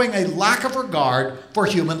of showing a lack of regard for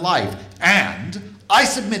human life. And I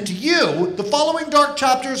submit to you the following dark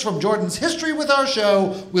chapters from Jordan's history with our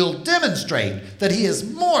show will demonstrate that he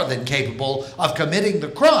is more than capable of committing the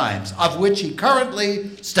crimes of which he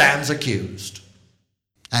currently stands accused.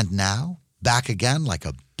 And now, back again like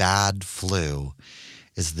a bad flu,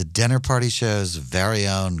 is the Dinner Party Show's very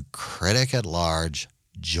own critic at large,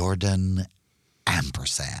 Jordan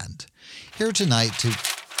Ampersand. Here tonight to...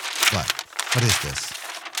 What is this?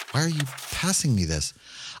 Why are you passing me this?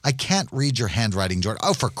 I can't read your handwriting, Jordan.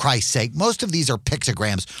 Oh, for Christ's sake, most of these are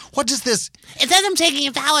pictograms. What does this... It says I'm taking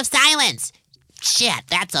a vow of silence. Shit,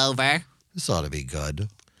 that's over. This ought to be good.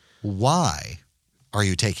 Why are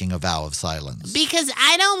you taking a vow of silence? Because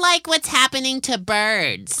I don't like what's happening to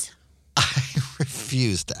birds. I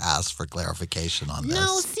refuse to ask for clarification on this.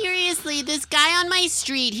 No, seriously, this guy on my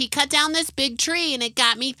street, he cut down this big tree, and it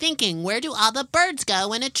got me thinking, where do all the birds go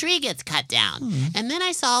when a tree gets cut down? And then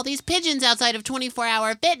I saw all these pigeons outside of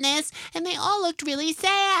 24-Hour Fitness, and they all looked really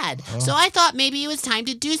sad. So I thought maybe it was time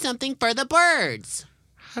to do something for the birds.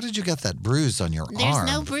 How did you get that bruise on your arm? There's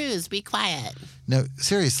no bruise. Be quiet. No,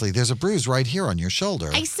 seriously, there's a bruise right here on your shoulder.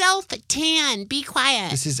 I self-tan. Be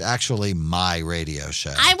quiet. This is actually my radio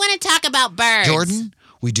show. I want to talk about birds. Jordan,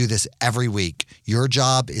 we do this every week. Your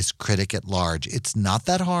job is critic at large. It's not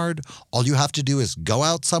that hard. All you have to do is go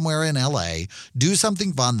out somewhere in L.A., do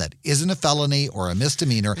something fun that isn't a felony or a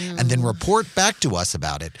misdemeanor, and then report back to us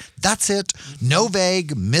about it. That's it. No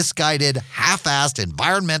vague, misguided, half-assed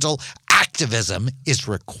environmental activism is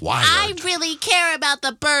required. I really care about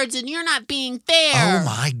the birds, and you're not being fair. Oh,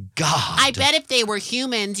 my God. I bet if they were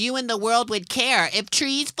humans, you and the world would care. If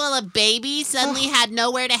trees full of babies suddenly had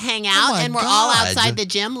nowhere to hang out and were all outside the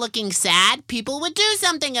gym looking sad, people would do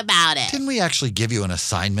something about it. Didn't we actually give you an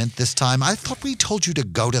assignment this time? I thought we told you to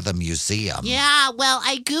go to the museum. Yeah, well,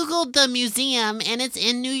 I Googled the museum, and it's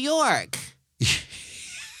in New York.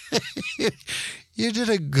 You did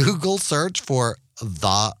a Google search for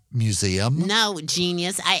the museum? No,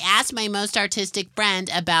 genius. I asked my most artistic friend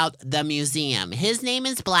about the museum. His name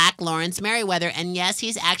is Black Lawrence Merriweather, and yes,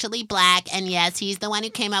 he's actually black, and yes, he's the one who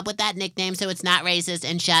came up with that nickname, so it's not racist,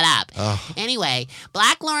 and shut up. Anyway,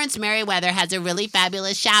 Black Lawrence Merriweather has a really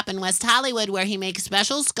fabulous shop in West Hollywood where he makes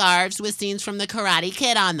special scarves with scenes from The Karate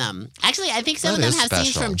Kid on them. Actually, I think some of them have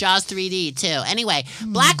scenes from Jaws 3D, too. Anyway,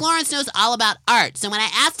 Black Lawrence knows all about art, so when I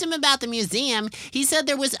asked him about the museum, he said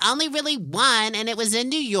there was only really one, and it was in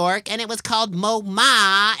New York, and it was called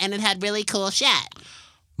MoMA, and it had really cool shit.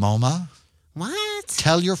 MoMA? What?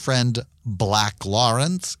 Tell your friend Black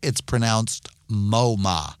Lawrence it's pronounced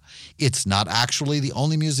MoMA. It's not actually the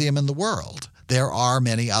only museum in the world. There are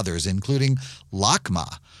many others, including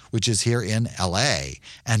LACMA, which is here in L.A.,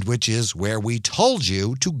 and which is where we told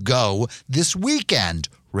you to go this weekend.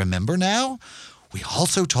 Remember now? We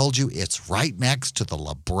also told you it's right next to the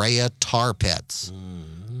La Brea tar pits.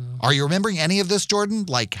 Are you remembering any of this, Jordan?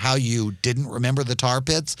 Like how you didn't remember the tar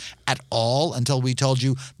pits at all until we told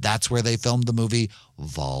you that's where they filmed the movie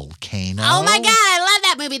Volcano? Oh, my God, I love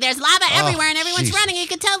that movie. There's lava everywhere and everyone's running. It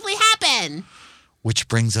could totally happen. Which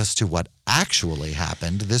brings us to what actually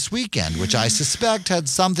happened this weekend, which I suspect had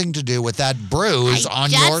something to do with that bruise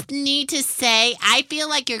on your... I just need to say, I feel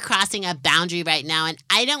like you're crossing a boundary right now, and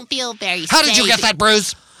I don't feel very How did you get that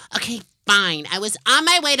bruise? Okay, fine. I was on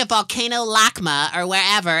my way to Volcano Lakma or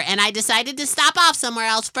wherever, and I decided to stop off somewhere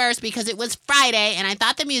else first because it was Friday, and I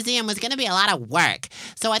thought the museum was going to be a lot of work.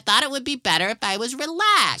 So I thought it would be better if I was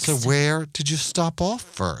relaxed. So where did you stop off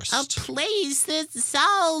first? A place that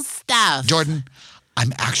sells stuff. Jordan,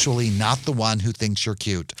 I'm actually not the one who thinks you're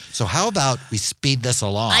cute. So how about we speed this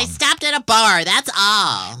along? I stopped at a bar, that's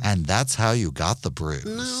all. And that's how you got the bruise.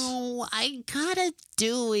 No, I got a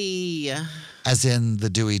Dewey. As in the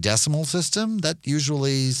Dewey Decimal System? That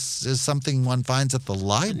usually is something one finds at the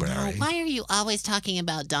library. No, why are you always talking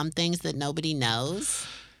about dumb things that nobody knows?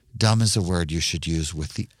 Dumb is a word you should use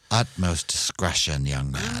with the utmost discretion,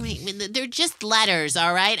 young man. Oh, wait, they're just letters,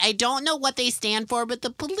 all right? I don't know what they stand for, but the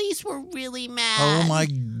police were really mad. Oh, my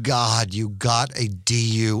God, you got a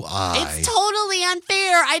DUI. It's totally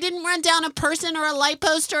unfair. I didn't run down a person or a light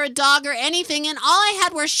post or a dog or anything, and all I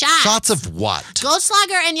had were shots. Shots of what?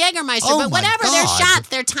 Goldschlager and Jägermeister, Oh, but whatever, my they're God. shots.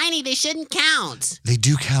 They're tiny. They shouldn't count. They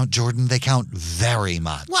do count, Jordan. They count very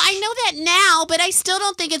much. Well, I know that now, but I still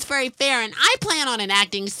don't think it's very fair, and I plan on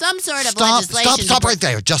enacting some sort of legislation. Stop right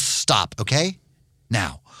there. Just stop, okay?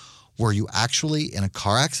 Now, were you actually in a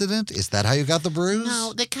car accident? Is that how you got the bruise?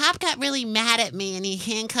 No, the cop got really mad at me, and he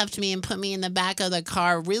handcuffed me and put me in the back of the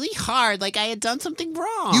car really hard, like I had done something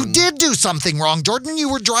wrong. You did do something wrong, Jordan. You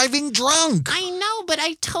were driving drunk. I know, but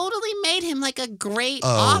I totally made him like a great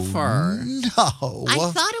offer. No.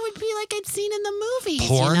 I thought it would be like I'd seen in the movies.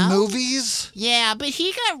 Porn you know? movies? Yeah, but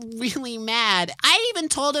he got really mad. I even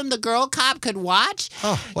told him the girl cop could watch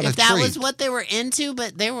what if a that treat. was what they were into,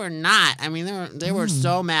 but they were not. I mean, they were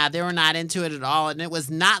so mad. They were not into it at all, and it was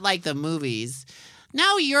not like the movies.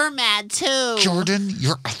 Now you're mad too. Jordan,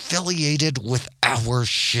 you're affiliated with our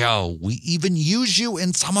show. We even use you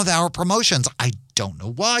in some of our promotions. I don't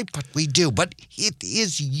know why, but we do. But it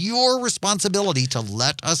is your responsibility to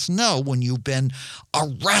let us know when you've been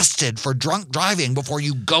arrested for drunk driving before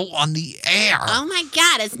you go on the air. Oh my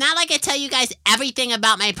God, it's not like I tell you guys everything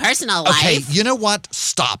about my personal life. Okay, you know what?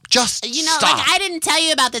 Stop. Just stop. Like I didn't tell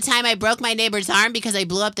you about the time I broke my neighbor's arm because I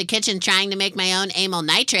blew up the kitchen trying to make my own amyl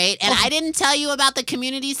nitrate. And I didn't tell you about the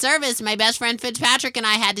community service my best friend Fitzpatrick and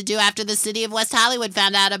I had to do after the city of West Hollywood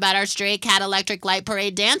found out about our Stray Cat Electric Light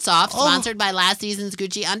Parade dance-off sponsored by last season's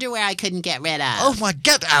Gucci underwear I couldn't get rid of. Oh my,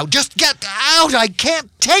 get out. Just get out. I can't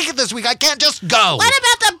take it this week. I can't just go. What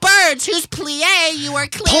about the birds whose plie you were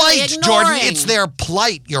clearly Plight, ignoring? Jordan. It's their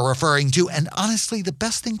plight you're referring to. And honestly, the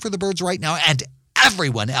best thing for the birds right now, and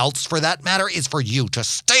everyone else for that matter, is for you to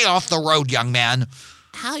stay off the road, young man.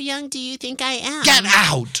 How young do you think I am? Get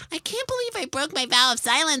out! I can't believe I broke my vow of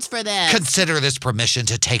silence for this. Consider this permission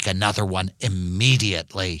to take another one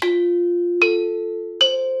immediately.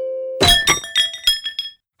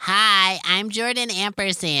 Hi, I'm Jordan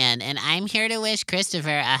Ampersand, and I'm here to wish Christopher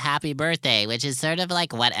a happy birthday, which is sort of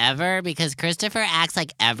like whatever, because Christopher acts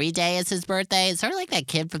like every day is his birthday. It's sort of like that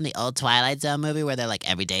kid from the old Twilight Zone movie where they're like,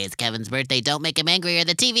 every day is Kevin's birthday, don't make him angry or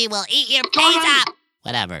the TV will eat your face up.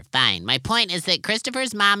 Whatever, fine. My point is that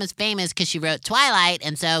Christopher's mom is famous because she wrote Twilight,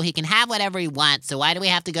 and so he can have whatever he wants, so why do we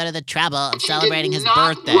have to go to the trouble of celebrating his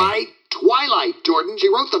birthday? Write Twilight, Jordan. She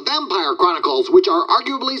wrote the Vampire Chronicles, which are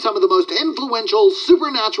arguably some of the most influential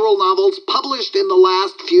supernatural novels published in the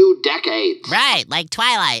last few decades. Right, like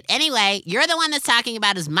Twilight. Anyway, you're the one that's talking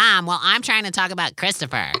about his mom while I'm trying to talk about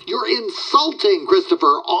Christopher. You're insulting Christopher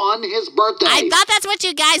on his birthday. I thought that's what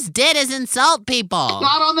you guys did, is insult people.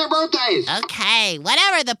 Not on their birthdays. Okay,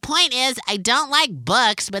 whatever. The point is, I don't like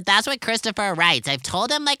books, but that's what Christopher writes. I've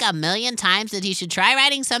told him like 1,000,000 times that he should try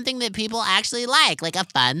writing something that people actually like a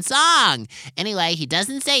fun song. Anyway, he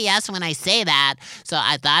doesn't say yes when I say that, so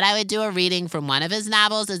I thought I would do a reading from one of his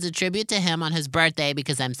novels as a tribute to him on his birthday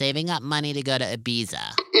because I'm saving up money to go to Ibiza.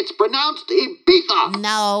 It's pronounced Ibiza.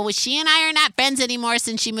 No, she and I are not friends anymore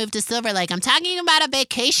since she moved to Silver Lake. I'm talking about a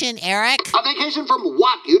vacation, Eric. A vacation from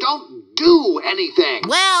what? You don't do anything.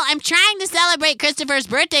 Well, I'm trying to celebrate Christopher's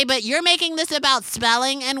birthday, but you're making this about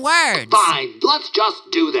spelling and words. Fine, let's just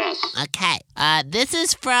do this. Okay, this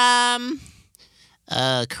is from...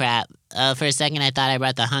 Oh, crap. Oh, for a second I thought I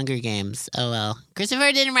brought the Hunger Games. Oh, well.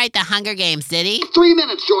 Christopher didn't write the Hunger Games, did he? 3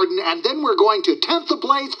 minutes, Jordan, and then we're going to tent the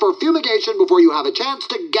place for fumigation before you have a chance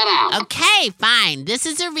to get out. Okay, fine. This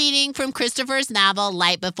is a reading from Christopher's novel,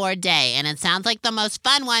 Light Before Day, and it sounds like the most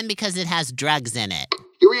fun one because it has drugs in it.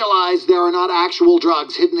 You realize there are not actual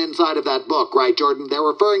drugs hidden inside of that book, right, Jordan? They're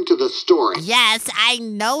referring to the story. Yes, I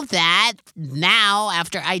know that now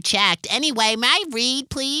after I checked. Anyway, may I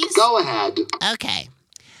read, please? Go ahead. Okay.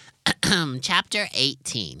 Chapter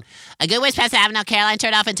 18. A good ways past the avenue, Caroline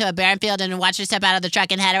turned off into a barren field and watched her step out of the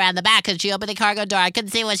truck and head around the back. As she opened the cargo door, I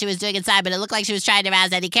couldn't see what she was doing inside, but it looked like she was trying to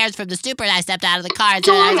rouse any cares from the stupor. I stepped out of the car and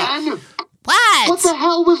Jordan! What? What the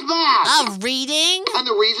hell was that? A reading? And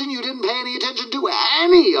the reason you didn't pay any attention to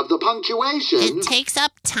any of the punctuation... It takes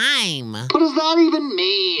up time. What does that even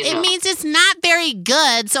mean? It means it's not very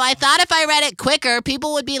good, so I thought if I read it quicker,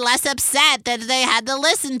 people would be less upset that they had to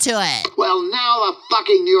listen to it. Well, now the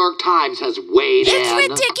fucking New York Times has weighed in. It's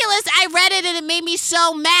ridiculous. I read it and it made me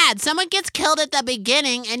so mad. Someone gets killed at the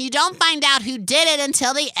beginning and you don't find out who did it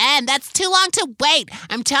until the end. That's too long to wait.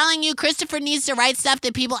 I'm telling you, Christopher needs to write stuff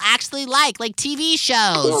that people actually like TV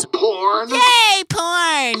shows. Or porn. Yay,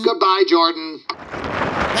 porn. Goodbye, Jordan.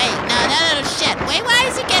 Wait, no, shit. Wait, why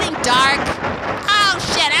is it getting dark? Oh,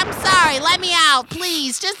 shit, I'm sorry. Let me out,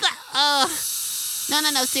 please. Just,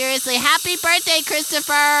 No, seriously. Happy birthday,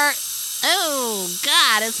 Christopher. Oh,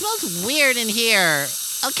 God, it smells weird in here.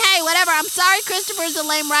 Okay, whatever. I'm sorry Christopher's a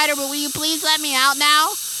lame writer, but will you please let me out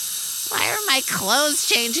now? Why are my clothes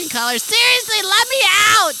changing colors? Seriously, let me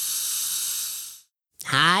out!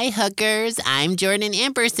 Hi, hookers. I'm Jordan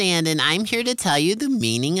Ampersand, and I'm here to tell you the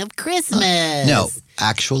meaning of Christmas. No,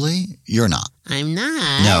 actually, you're not. I'm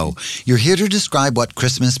not. No, you're here to describe what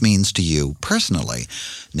Christmas means to you personally.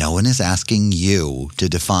 No one is asking you to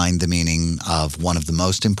define the meaning of one of the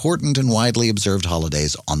most important and widely observed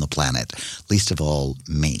holidays on the planet, least of all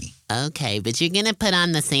me. Okay, but you're going to put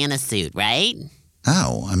on the Santa suit, right?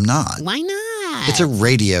 No, I'm not. Why not? It's a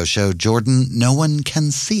radio show, Jordan. No one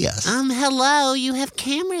can see us. Hello, you have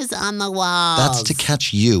cameras on the walls. That's to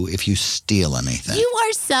catch you if you steal anything. You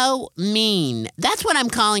are so mean. That's what I'm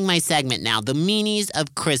calling my segment now, the meanies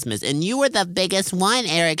of Christmas. And you were the biggest one,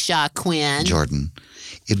 Eric Shaw Quinn. Jordan,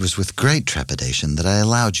 it was with great trepidation that I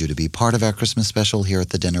allowed you to be part of our Christmas special here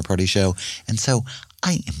at the Dinner Party Show. And so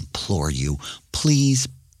I implore you, please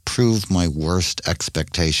prove my worst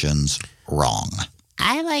expectations wrong.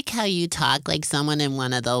 I like how you talk like someone in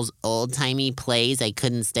one of those old-timey plays I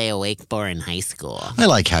couldn't stay awake for in high school. I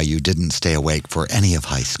like how you didn't stay awake for any of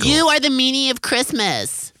high school. You are the meanie of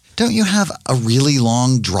Christmas. Don't you have a really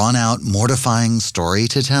long, drawn-out, mortifying story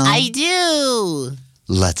to tell? I do.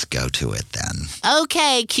 Let's go to it then.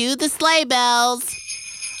 Okay, cue the sleigh bells.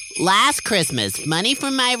 Last Christmas, money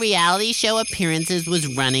from my reality show appearances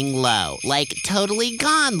was running low, like totally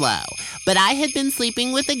gone low. But I had been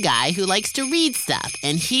sleeping with a guy who likes to read stuff,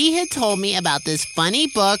 and he had told me about this funny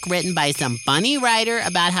book written by some funny writer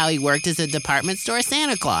about how he worked as a department store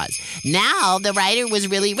Santa Claus. Now, the writer was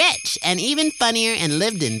really rich, and even funnier, and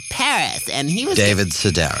lived in Paris, and he was... David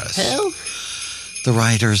Sedaris. Who? The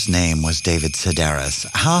writer's name was David Sedaris.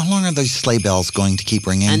 How long are those sleigh bells going to keep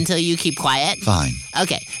ringing? Until you keep quiet? Fine.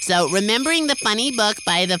 Okay, so remembering the funny book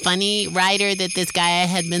by the funny writer that this guy I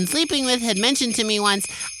had been sleeping with had mentioned to me once,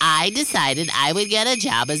 I decided I would get a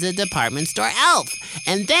job as a department store elf.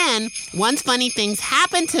 And then, once funny things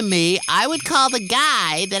happened to me, I would call the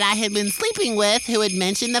guy that I had been sleeping with who had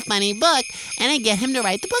mentioned the funny book, and I'd get him to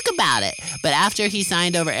write the book about it. But after he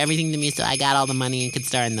signed over everything to me so I got all the money and could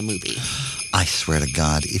star in the movie. I swear to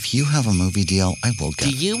God, if you have a movie deal, I will go. Do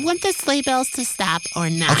you want the sleigh bells to stop or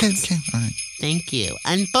not? Okay, all right. Thank you.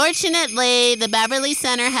 Unfortunately, the Beverly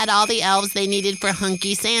Center had all the elves they needed for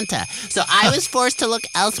Hunky Santa, so I was forced to look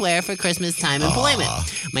elsewhere for Christmas time employment.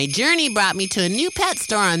 My journey brought me to a new pet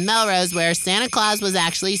store on Melrose where Santa Claus was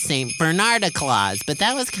actually St. Bernarda Claus, but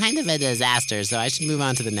that was kind of a disaster, so I should move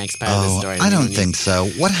on to the next part of the story. I don't think so.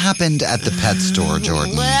 What happened at the pet store,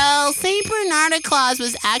 Jordan? Well, St. Bernarda Claus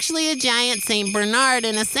was actually a giant St. Bernard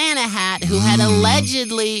in a Santa hat who had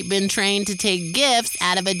allegedly been trained to take gifts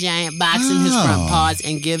out of a giant box in his front paws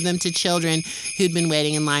and give them to children who'd been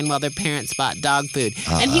waiting in line while their parents bought dog food.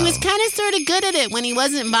 And he was kind of sort of good at it when he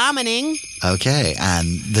wasn't vomiting. Okay,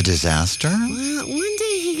 and the disaster? Well, one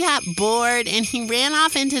day he got bored and he ran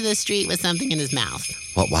off into the street with something in his mouth.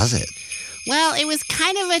 What was it? Well, it was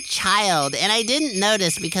kind of a child, and I didn't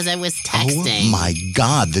notice because I was texting. Oh, my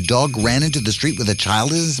God. The dog ran into the street with a child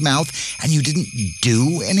in his mouth, and you didn't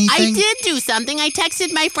do anything? I did do something. I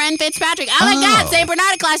texted my friend Fitzpatrick. Oh, my God, St.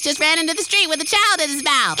 Bernarda Claus just ran into the street with a child in his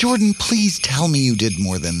mouth. Jordan, please tell me you did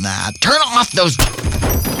more than that. Turn off those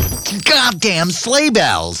goddamn sleigh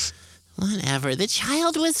bells. Whatever. The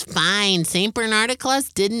child was fine. St. Bernarda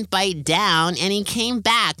Claus didn't bite down, and he came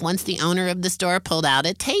back once the owner of the store pulled out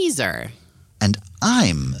a taser. And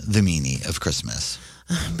I'm the meanie of Christmas.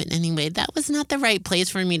 But anyway, that was not the right place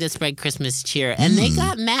for me to spread Christmas cheer. And they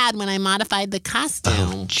got mad when I modified the costume.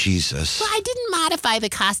 Oh, Jesus. Well, I didn't modify the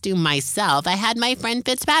costume myself. I had my friend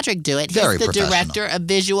Fitzpatrick do it. Very He's the professional. director of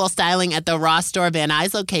visual styling at the Ross Store Van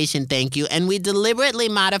Nuys location, thank you. And we deliberately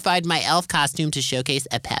modified my elf costume to showcase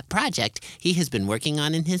a pet project he has been working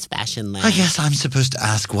on in his fashion lab. I guess I'm supposed to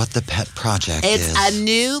ask what the pet project is. It's a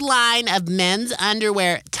new line of men's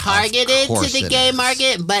underwear targeted to the gay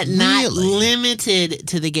market, but not limited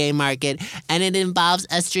to the gay market. And it involves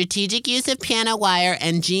a strategic use of piano wire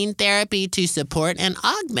and gene therapy to support and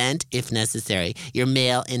augment, if necessary, your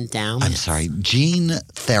male endowment. I'm sorry, gene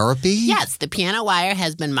therapy? Yes, the piano wire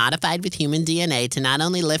has been modified with human DNA to not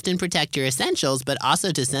only lift and protect your essentials, but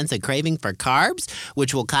also to sense a craving for carbs,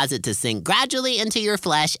 which will cause it to sink gradually into your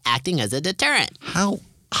flesh, acting as a deterrent. How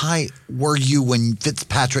high were you when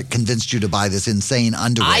Fitzpatrick convinced you to buy this insane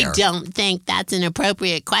underwear? I don't think that's an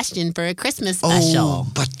appropriate question for a Christmas special. Oh,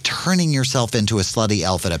 but turning yourself into a slutty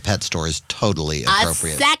elf at a pet store is totally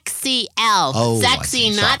appropriate. A sexy elf. Oh, sexy,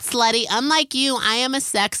 I see. not slutty. Unlike you, I am a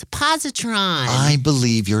sex positron. I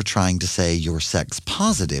believe you're trying to say you're sex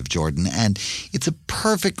positive, Jordan, and it's a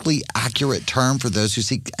perfectly accurate term for those who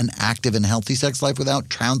seek an active and healthy sex life without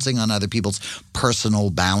trouncing on other people's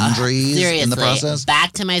personal boundaries in the process.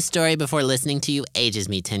 Back to my story before listening to you ages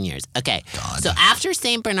me 10 years. Okay, so after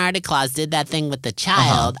St. Bernard of Claus did that thing with the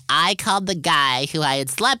child, I called the guy who I had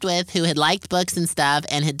slept with, who had liked books and stuff,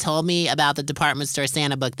 and had told me about the department store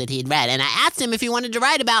Santa book that he'd read. And I asked him if he wanted to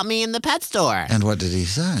write about me in the pet store. And what did he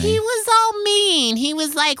say? He was all mean. He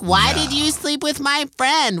was like, why did you sleep with my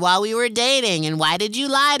friend while we were dating? And why did you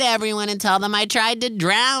lie to everyone and tell them I tried to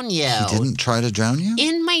drown you? He didn't try to drown you?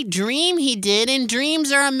 In my dream, he did, and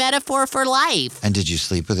dreams are a metaphor for life. And did you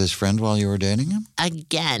sleep with his friend while you were dating him?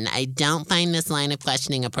 Again, I don't find this line of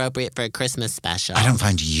questioning appropriate for a Christmas special. I don't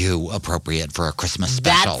find you appropriate for a Christmas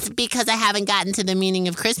special. That's because I haven't gotten to the meaning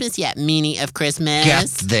of Christmas yet. Meaning of Christmas. Get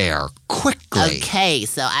there quickly. Okay,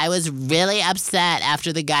 so I was really upset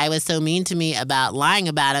after the guy was so mean to me about lying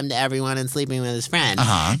about him to everyone and sleeping with his friend.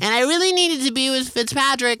 And I really needed to be with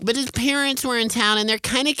Fitzpatrick, but his parents were in town and they're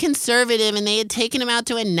kind of conservative, and they had taken him out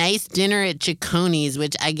to a nice dinner at Cicconi's,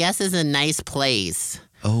 which I guess is a nice place.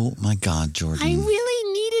 Oh, my God, Jordan. I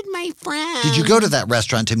really needed my friend. Did you go to that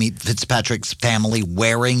restaurant to meet Fitzpatrick's family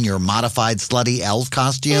wearing your modified slutty elf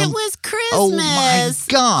costume? It was Christmas. Oh, my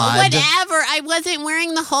God. Whatever. I wasn't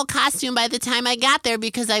wearing the whole costume by the time I got there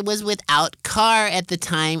because I was without car at the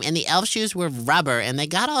time, and the elf shoes were rubber, and they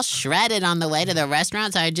got all shredded on the way to the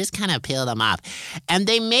restaurant, so I just kind of peeled them off. And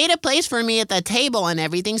they made a place for me at the table and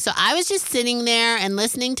everything, so I was just sitting there and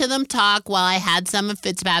listening to them talk while I had some of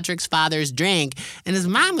Fitzpatrick's father's drink, and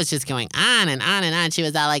his mom was just going on and on and on. She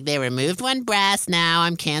was all like, they removed one breast now,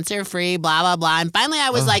 I'm cancer-free, blah, blah, blah. And finally I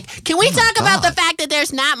was like, can we talk about the fact that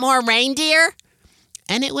there's not more reindeer?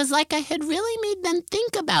 And it was like I had really made them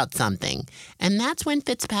think about something. And that's when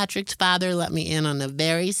Fitzpatrick's father let me in on a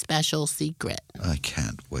very special secret. I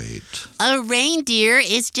can't wait. A reindeer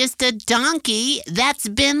is just a donkey that's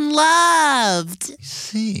been loved. I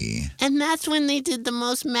see. And that's when they did the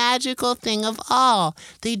most magical thing of all.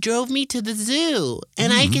 They drove me to the zoo.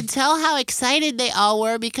 And I could tell how excited they all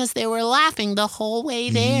were because they were laughing the whole way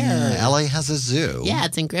there. Yeah, LA has a zoo. Yeah,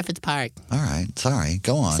 it's in Griffith Park. All right, sorry,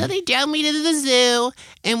 go on. So they drove me to the zoo,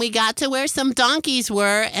 and we got to where some donkeys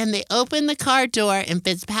were, and they opened the car door, and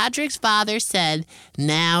Fitzpatrick's father said,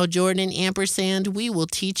 now, Jordan Ampersand, we will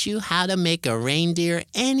teach you how to make a reindeer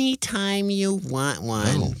anytime you want one.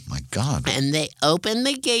 Oh, my God. And they opened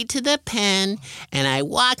the gate to the pen, and I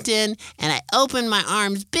walked in, and I opened my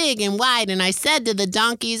arms big and wide, and I said to the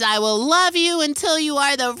donkeys, I will love you until you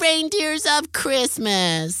are the reindeers of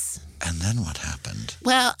Christmas. And then what happened?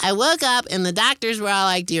 Well, I woke up and the doctors were all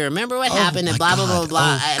like, do you remember what happened? And blah, blah, blah,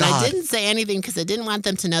 blah. And I didn't say anything because I didn't want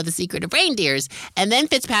them to know the secret of reindeers. And then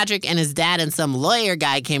Fitzpatrick and his dad and some lawyer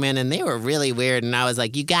guy came in and they were really weird. And I was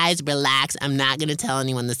like, you guys relax. I'm not going to tell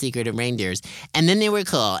anyone the secret of reindeers. And then they were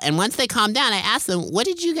cool. And once they calmed down, I asked them, what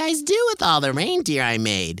did you guys do with all the reindeer I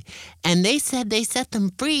made? And they said they set them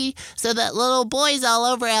free so that little boys all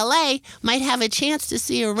over LA might have a chance to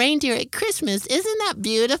see a reindeer at Christmas. Isn't that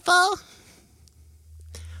beautiful?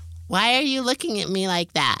 Why are you looking at me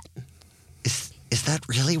like that? Is that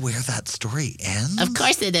really where that story ends? Of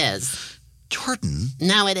course it is. Jordan?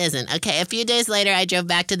 No, it isn't. Okay, a few days later, I drove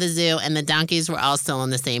back to the zoo, and the donkeys were all still in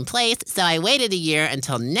the same place, so I waited a year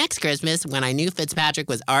until next Christmas when I knew Fitzpatrick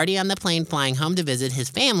was already on the plane flying home to visit his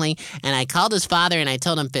family, and I called his father and I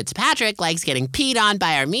told him Fitzpatrick likes getting peed on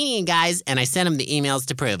by Armenian guys, and I sent him the emails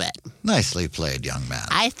to prove it. Nicely played, young man.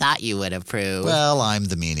 I thought you would approve. Well, I'm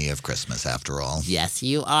the meanie of Christmas, after all. Yes,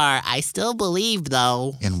 you are. I still believe,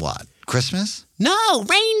 though. In what? Christmas? No,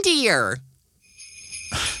 reindeer.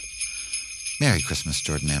 Merry Christmas,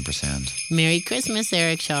 Jordan Ampersand. Merry Christmas,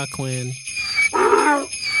 Eric Shaw Quinn.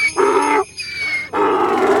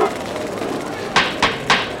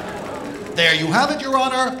 There you have it, Your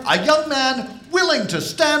Honor. A young man willing to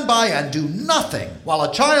stand by and do nothing while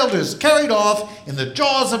a child is carried off in the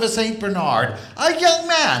jaws of a St. Bernard. A young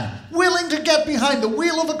man willing to get behind the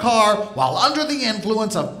wheel of a car while under the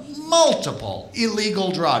influence of multiple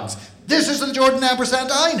illegal drugs. This is the Jordan Ampersand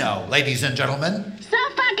I know, ladies and gentlemen. So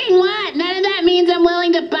fucking what? None of that means I'm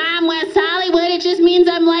willing to bomb West Hollywood. It just means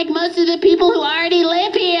I'm like most of the people who already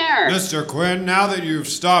live here. Mr. Quinn, now that you've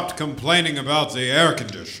stopped complaining about the air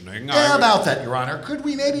conditioning... About that, Your Honor. Could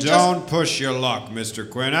we maybe Don't push your luck, Mr.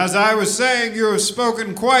 Quinn. As I was saying, you have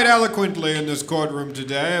spoken quite eloquently in this courtroom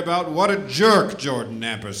today about what a jerk Jordan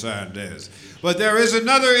Ampersand is. But there is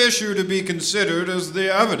another issue to be considered as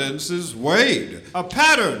the evidence is weighed. A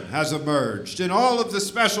pattern has emerged in all of the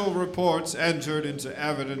special reports entered into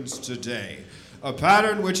evidence today. A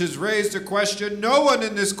pattern which has raised a question no one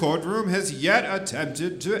in this courtroom has yet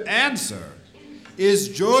attempted to answer. Is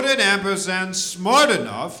Jordan Ampersand smart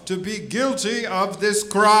enough to be guilty of this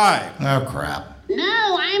crime? Oh, crap.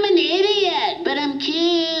 No, I'm an idiot, but I'm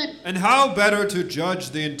cute. And how better to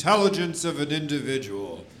judge the intelligence of an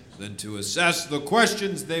individual than to assess the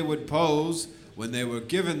questions they would pose when they were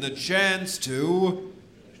given the chance to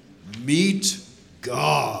meet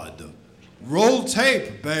God. Roll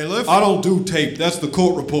tape, bailiff. I don't do tape. That's the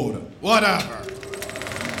court reporter. Whatever.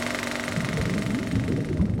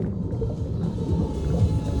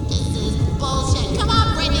 This is bullshit. Come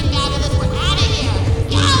on, Brendan Fabulous. We're out of here.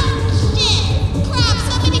 Yeah, shit. Crap,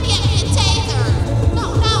 somebody get me a taser. No,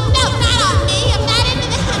 not on me. I'm not into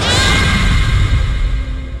this.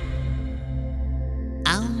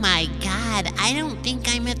 Oh my God, I don't think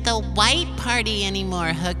I'm at the white party anymore,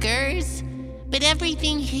 hookers. But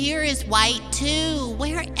everything here is white too.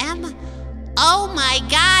 Where am I? Oh my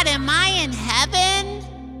God, am I in heaven?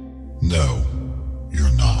 No,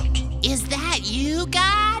 you're not. Is that you,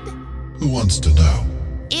 God? Who wants to know?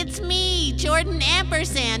 It's me, Jordan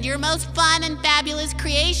Ampersand, your most fun and fabulous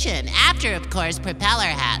creation. After, of course, propeller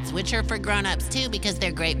hats, which are for grown-ups too because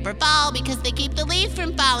they're great for fall because they keep the leaves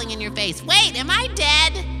from falling in your face. Wait, am I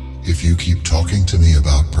dead? If you keep talking to me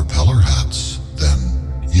about propeller hats,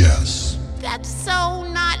 then yes. That's so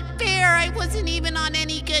not fair. I wasn't even on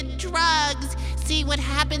any good drugs. See, what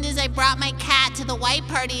happened is I brought my cat to the white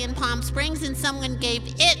party in Palm Springs and someone gave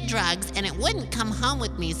it drugs and it wouldn't come home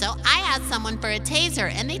with me. So I asked someone for a taser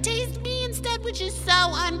and they tased me instead, which is so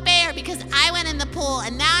unfair because I went in the pool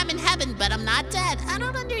and now I'm in heaven, but I'm not dead. I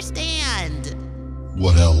don't understand.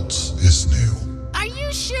 What else is new? Are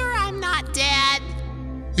you sure I'm not dead?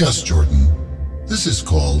 Yes, Jordan. This is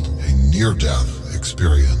called a near-death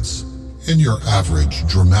experience. In your average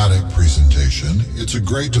dramatic presentation, it's a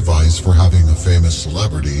great device for having a famous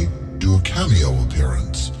celebrity do a cameo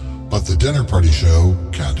appearance. But the dinner party show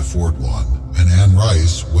can't afford one, and Anne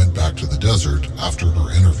Rice went back to the desert after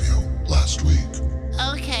her interview last week.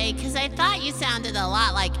 Okay, because I thought you sounded a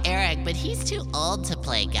lot like Eric, but he's too old to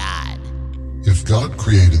play God. If God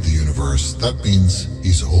created the universe, that means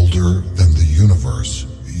he's older than the universe,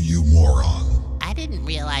 you moron. I didn't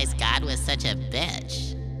realize God was such a bitch.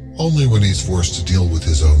 Only when he's forced to deal with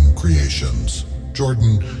his own creations.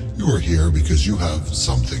 Jordan, you are here because you have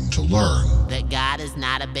something to learn. That God is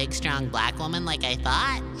not a big, strong black woman like I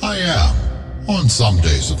thought? I am, on some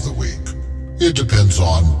days of the week. It depends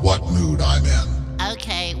on what mood I'm in.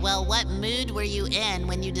 Okay, well, what mood were you in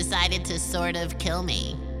when you decided to sort of kill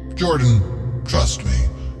me? Jordan, trust me,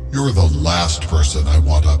 you're the last person I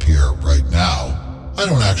want up here right now. I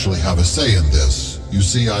don't actually have a say in this. You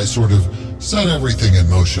see, I sort of set everything in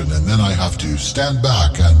motion and then I have to stand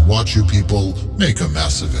back and watch you people make a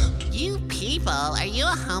mess of it. You people? Are you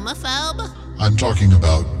a homophobe? I'm talking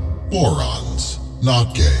about morons,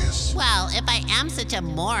 not gays. Well, if I am such a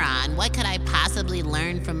moron, what could I possibly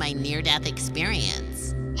learn from my near-death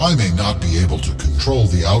experience? I may not be able to control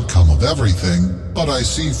the outcome of everything, but I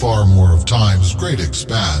see far more of time's great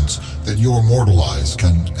expanse than your mortal eyes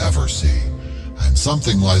can ever see. And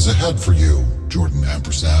something lies ahead for you, Jordan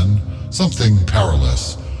Ampersand. Something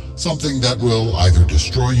perilous. Something that will either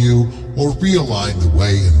destroy you or realign the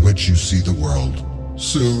way in which you see the world.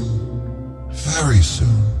 Soon, very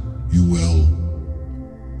soon, you will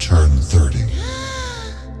turn 30.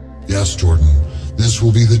 Yes, Jordan, this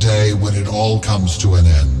will be the day when it all comes to an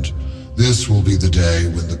end. This will be the day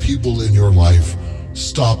when the people in your life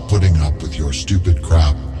stop putting up with your stupid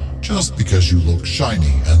crap just because you look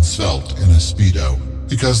shiny and svelte in a Speedo.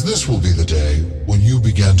 Because this will be the day when you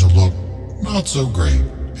begin to look not so great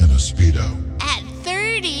in a Speedo. At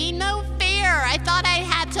 30? No fair. I thought I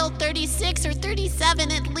had till 36 or 37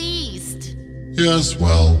 at least. Yes,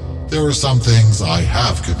 well, there are some things I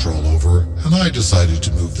have control over, and I decided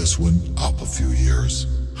to move this one up a few years.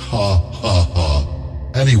 Ha ha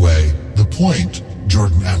ha. Anyway, the point,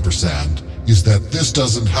 Jordan Ampersand, is that this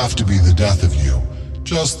doesn't have to be the death of you,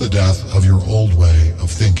 just the death of your old way of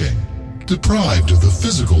thinking. Deprived of the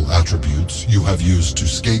physical attributes you have used to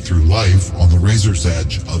skate through life on the razor's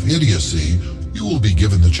edge of idiocy, you will be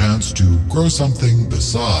given the chance to grow something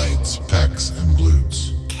besides pecs and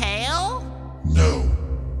glutes. Kale? No.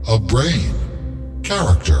 A brain.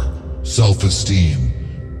 Character.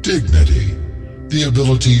 Self-esteem. Dignity. The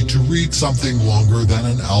ability to read something longer than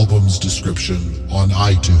an album's description on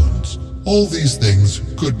iTunes. All these things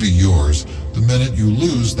could be yours the minute you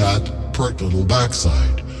lose that pert little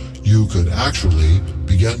backside. You could actually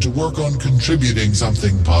begin to work on contributing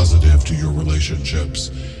something positive to your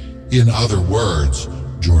relationships. In other words,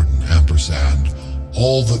 Jordan Ampersand,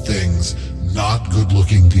 all the things not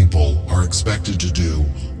good-looking people are expected to do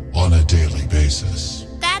on a daily basis.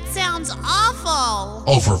 That sounds awful.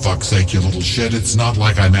 Oh, for fuck's sake, you little shit. It's not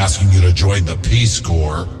like I'm asking you to join the Peace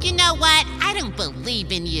Corps. You know what? I don't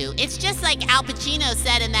believe in you. It's just like Al Pacino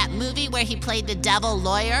said in that movie where he played the devil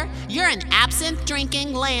lawyer. You're an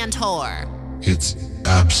absinthe-drinking land whore. It's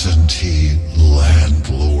absentee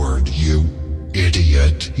landlord, you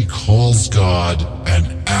idiot. He calls God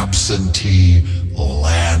an absentee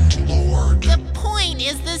landlord. The point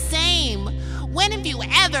is the same. When have you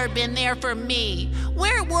ever been there for me?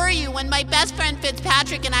 Where were you when my best friend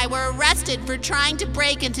Fitzpatrick and I were arrested for trying to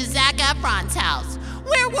break into Zac Efron's house?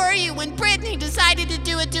 Where were you when Britney decided to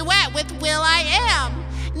do a duet with will.i.am?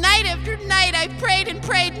 Night after night I prayed and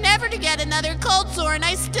prayed never to get another cold sore, and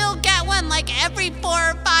I still get one like every 4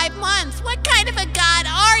 or 5 months. What kind of a god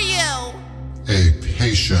are you? A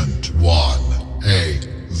patient one. A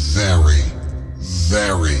very,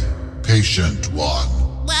 very patient one.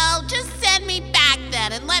 Well, just send me back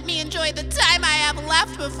then and let me enjoy the time I have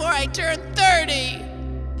left before I turn 30.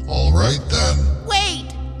 All right then. Wait.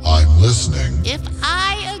 I'm listening. If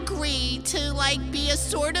I agree to, be a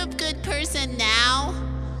sort of good person now,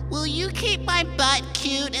 will you keep my butt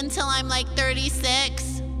cute until I'm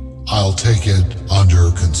 36? I'll take it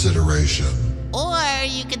under consideration. Or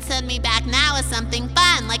you could send me back now as something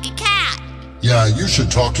fun, like a cat. Yeah, you should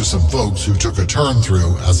talk to some folks who took a turn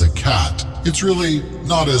through as a cat. It's really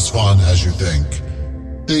not as fun as you think.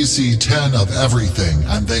 They see 10 of everything,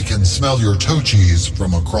 and they can smell your toe cheese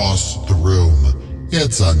from across the room.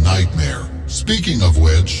 It's a nightmare. Speaking of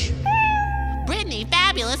which... Brittany,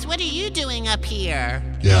 fabulous, what are you doing up here?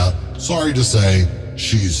 Yeah, sorry to say,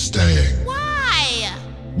 she's staying. Why?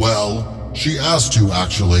 Well, she asked to,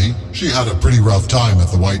 actually. She had a pretty rough time at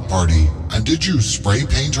the white party. And did you spray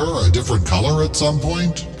paint her a different color at some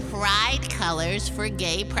point? Pride colors for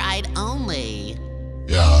gay pride only.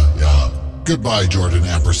 Yeah. Goodbye, Jordan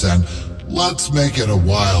Ampersand. Let's make it a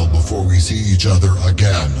while before we see each other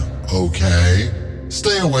again, okay?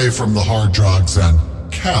 Stay away from the hard drugs and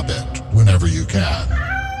cap it whenever you can.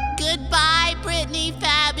 Goodbye, Brittany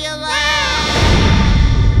Fabulous!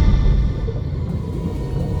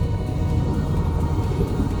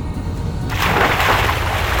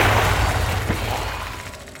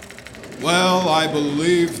 Well, I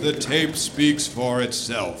believe the tape speaks for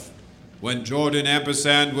itself. When Jordan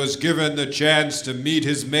Ampersand was given the chance to meet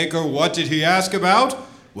his maker, what did he ask about?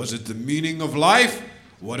 Was it the meaning of life?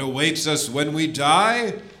 What awaits us when we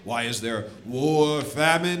die? Why, is there war,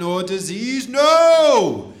 famine, or disease?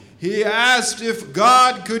 No! He asked if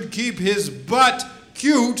God could keep his butt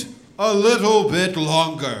cute a little bit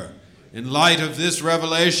longer. In light of this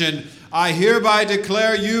revelation, I hereby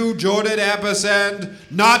declare you, Jordan Ampersand,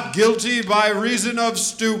 not guilty by reason of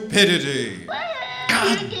stupidity.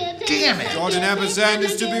 God damn it! Jordan Ampersand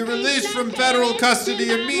is to be released from federal custody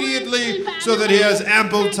immediately so that he has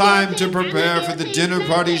ample time to prepare for the Dinner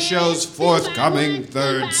Party Show's forthcoming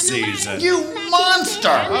 3rd season. You monster!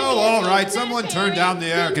 Oh, all right. Someone turn down the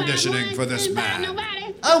air conditioning for this man.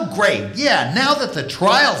 Oh, great. Yeah, now that the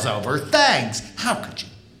trial's over, thanks. How could you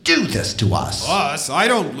do this to us? Us? I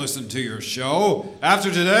don't listen to your show. After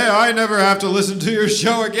today, I never have to listen to your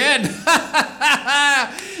show again.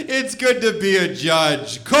 It's good to be a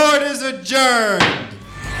judge. Court is adjourned.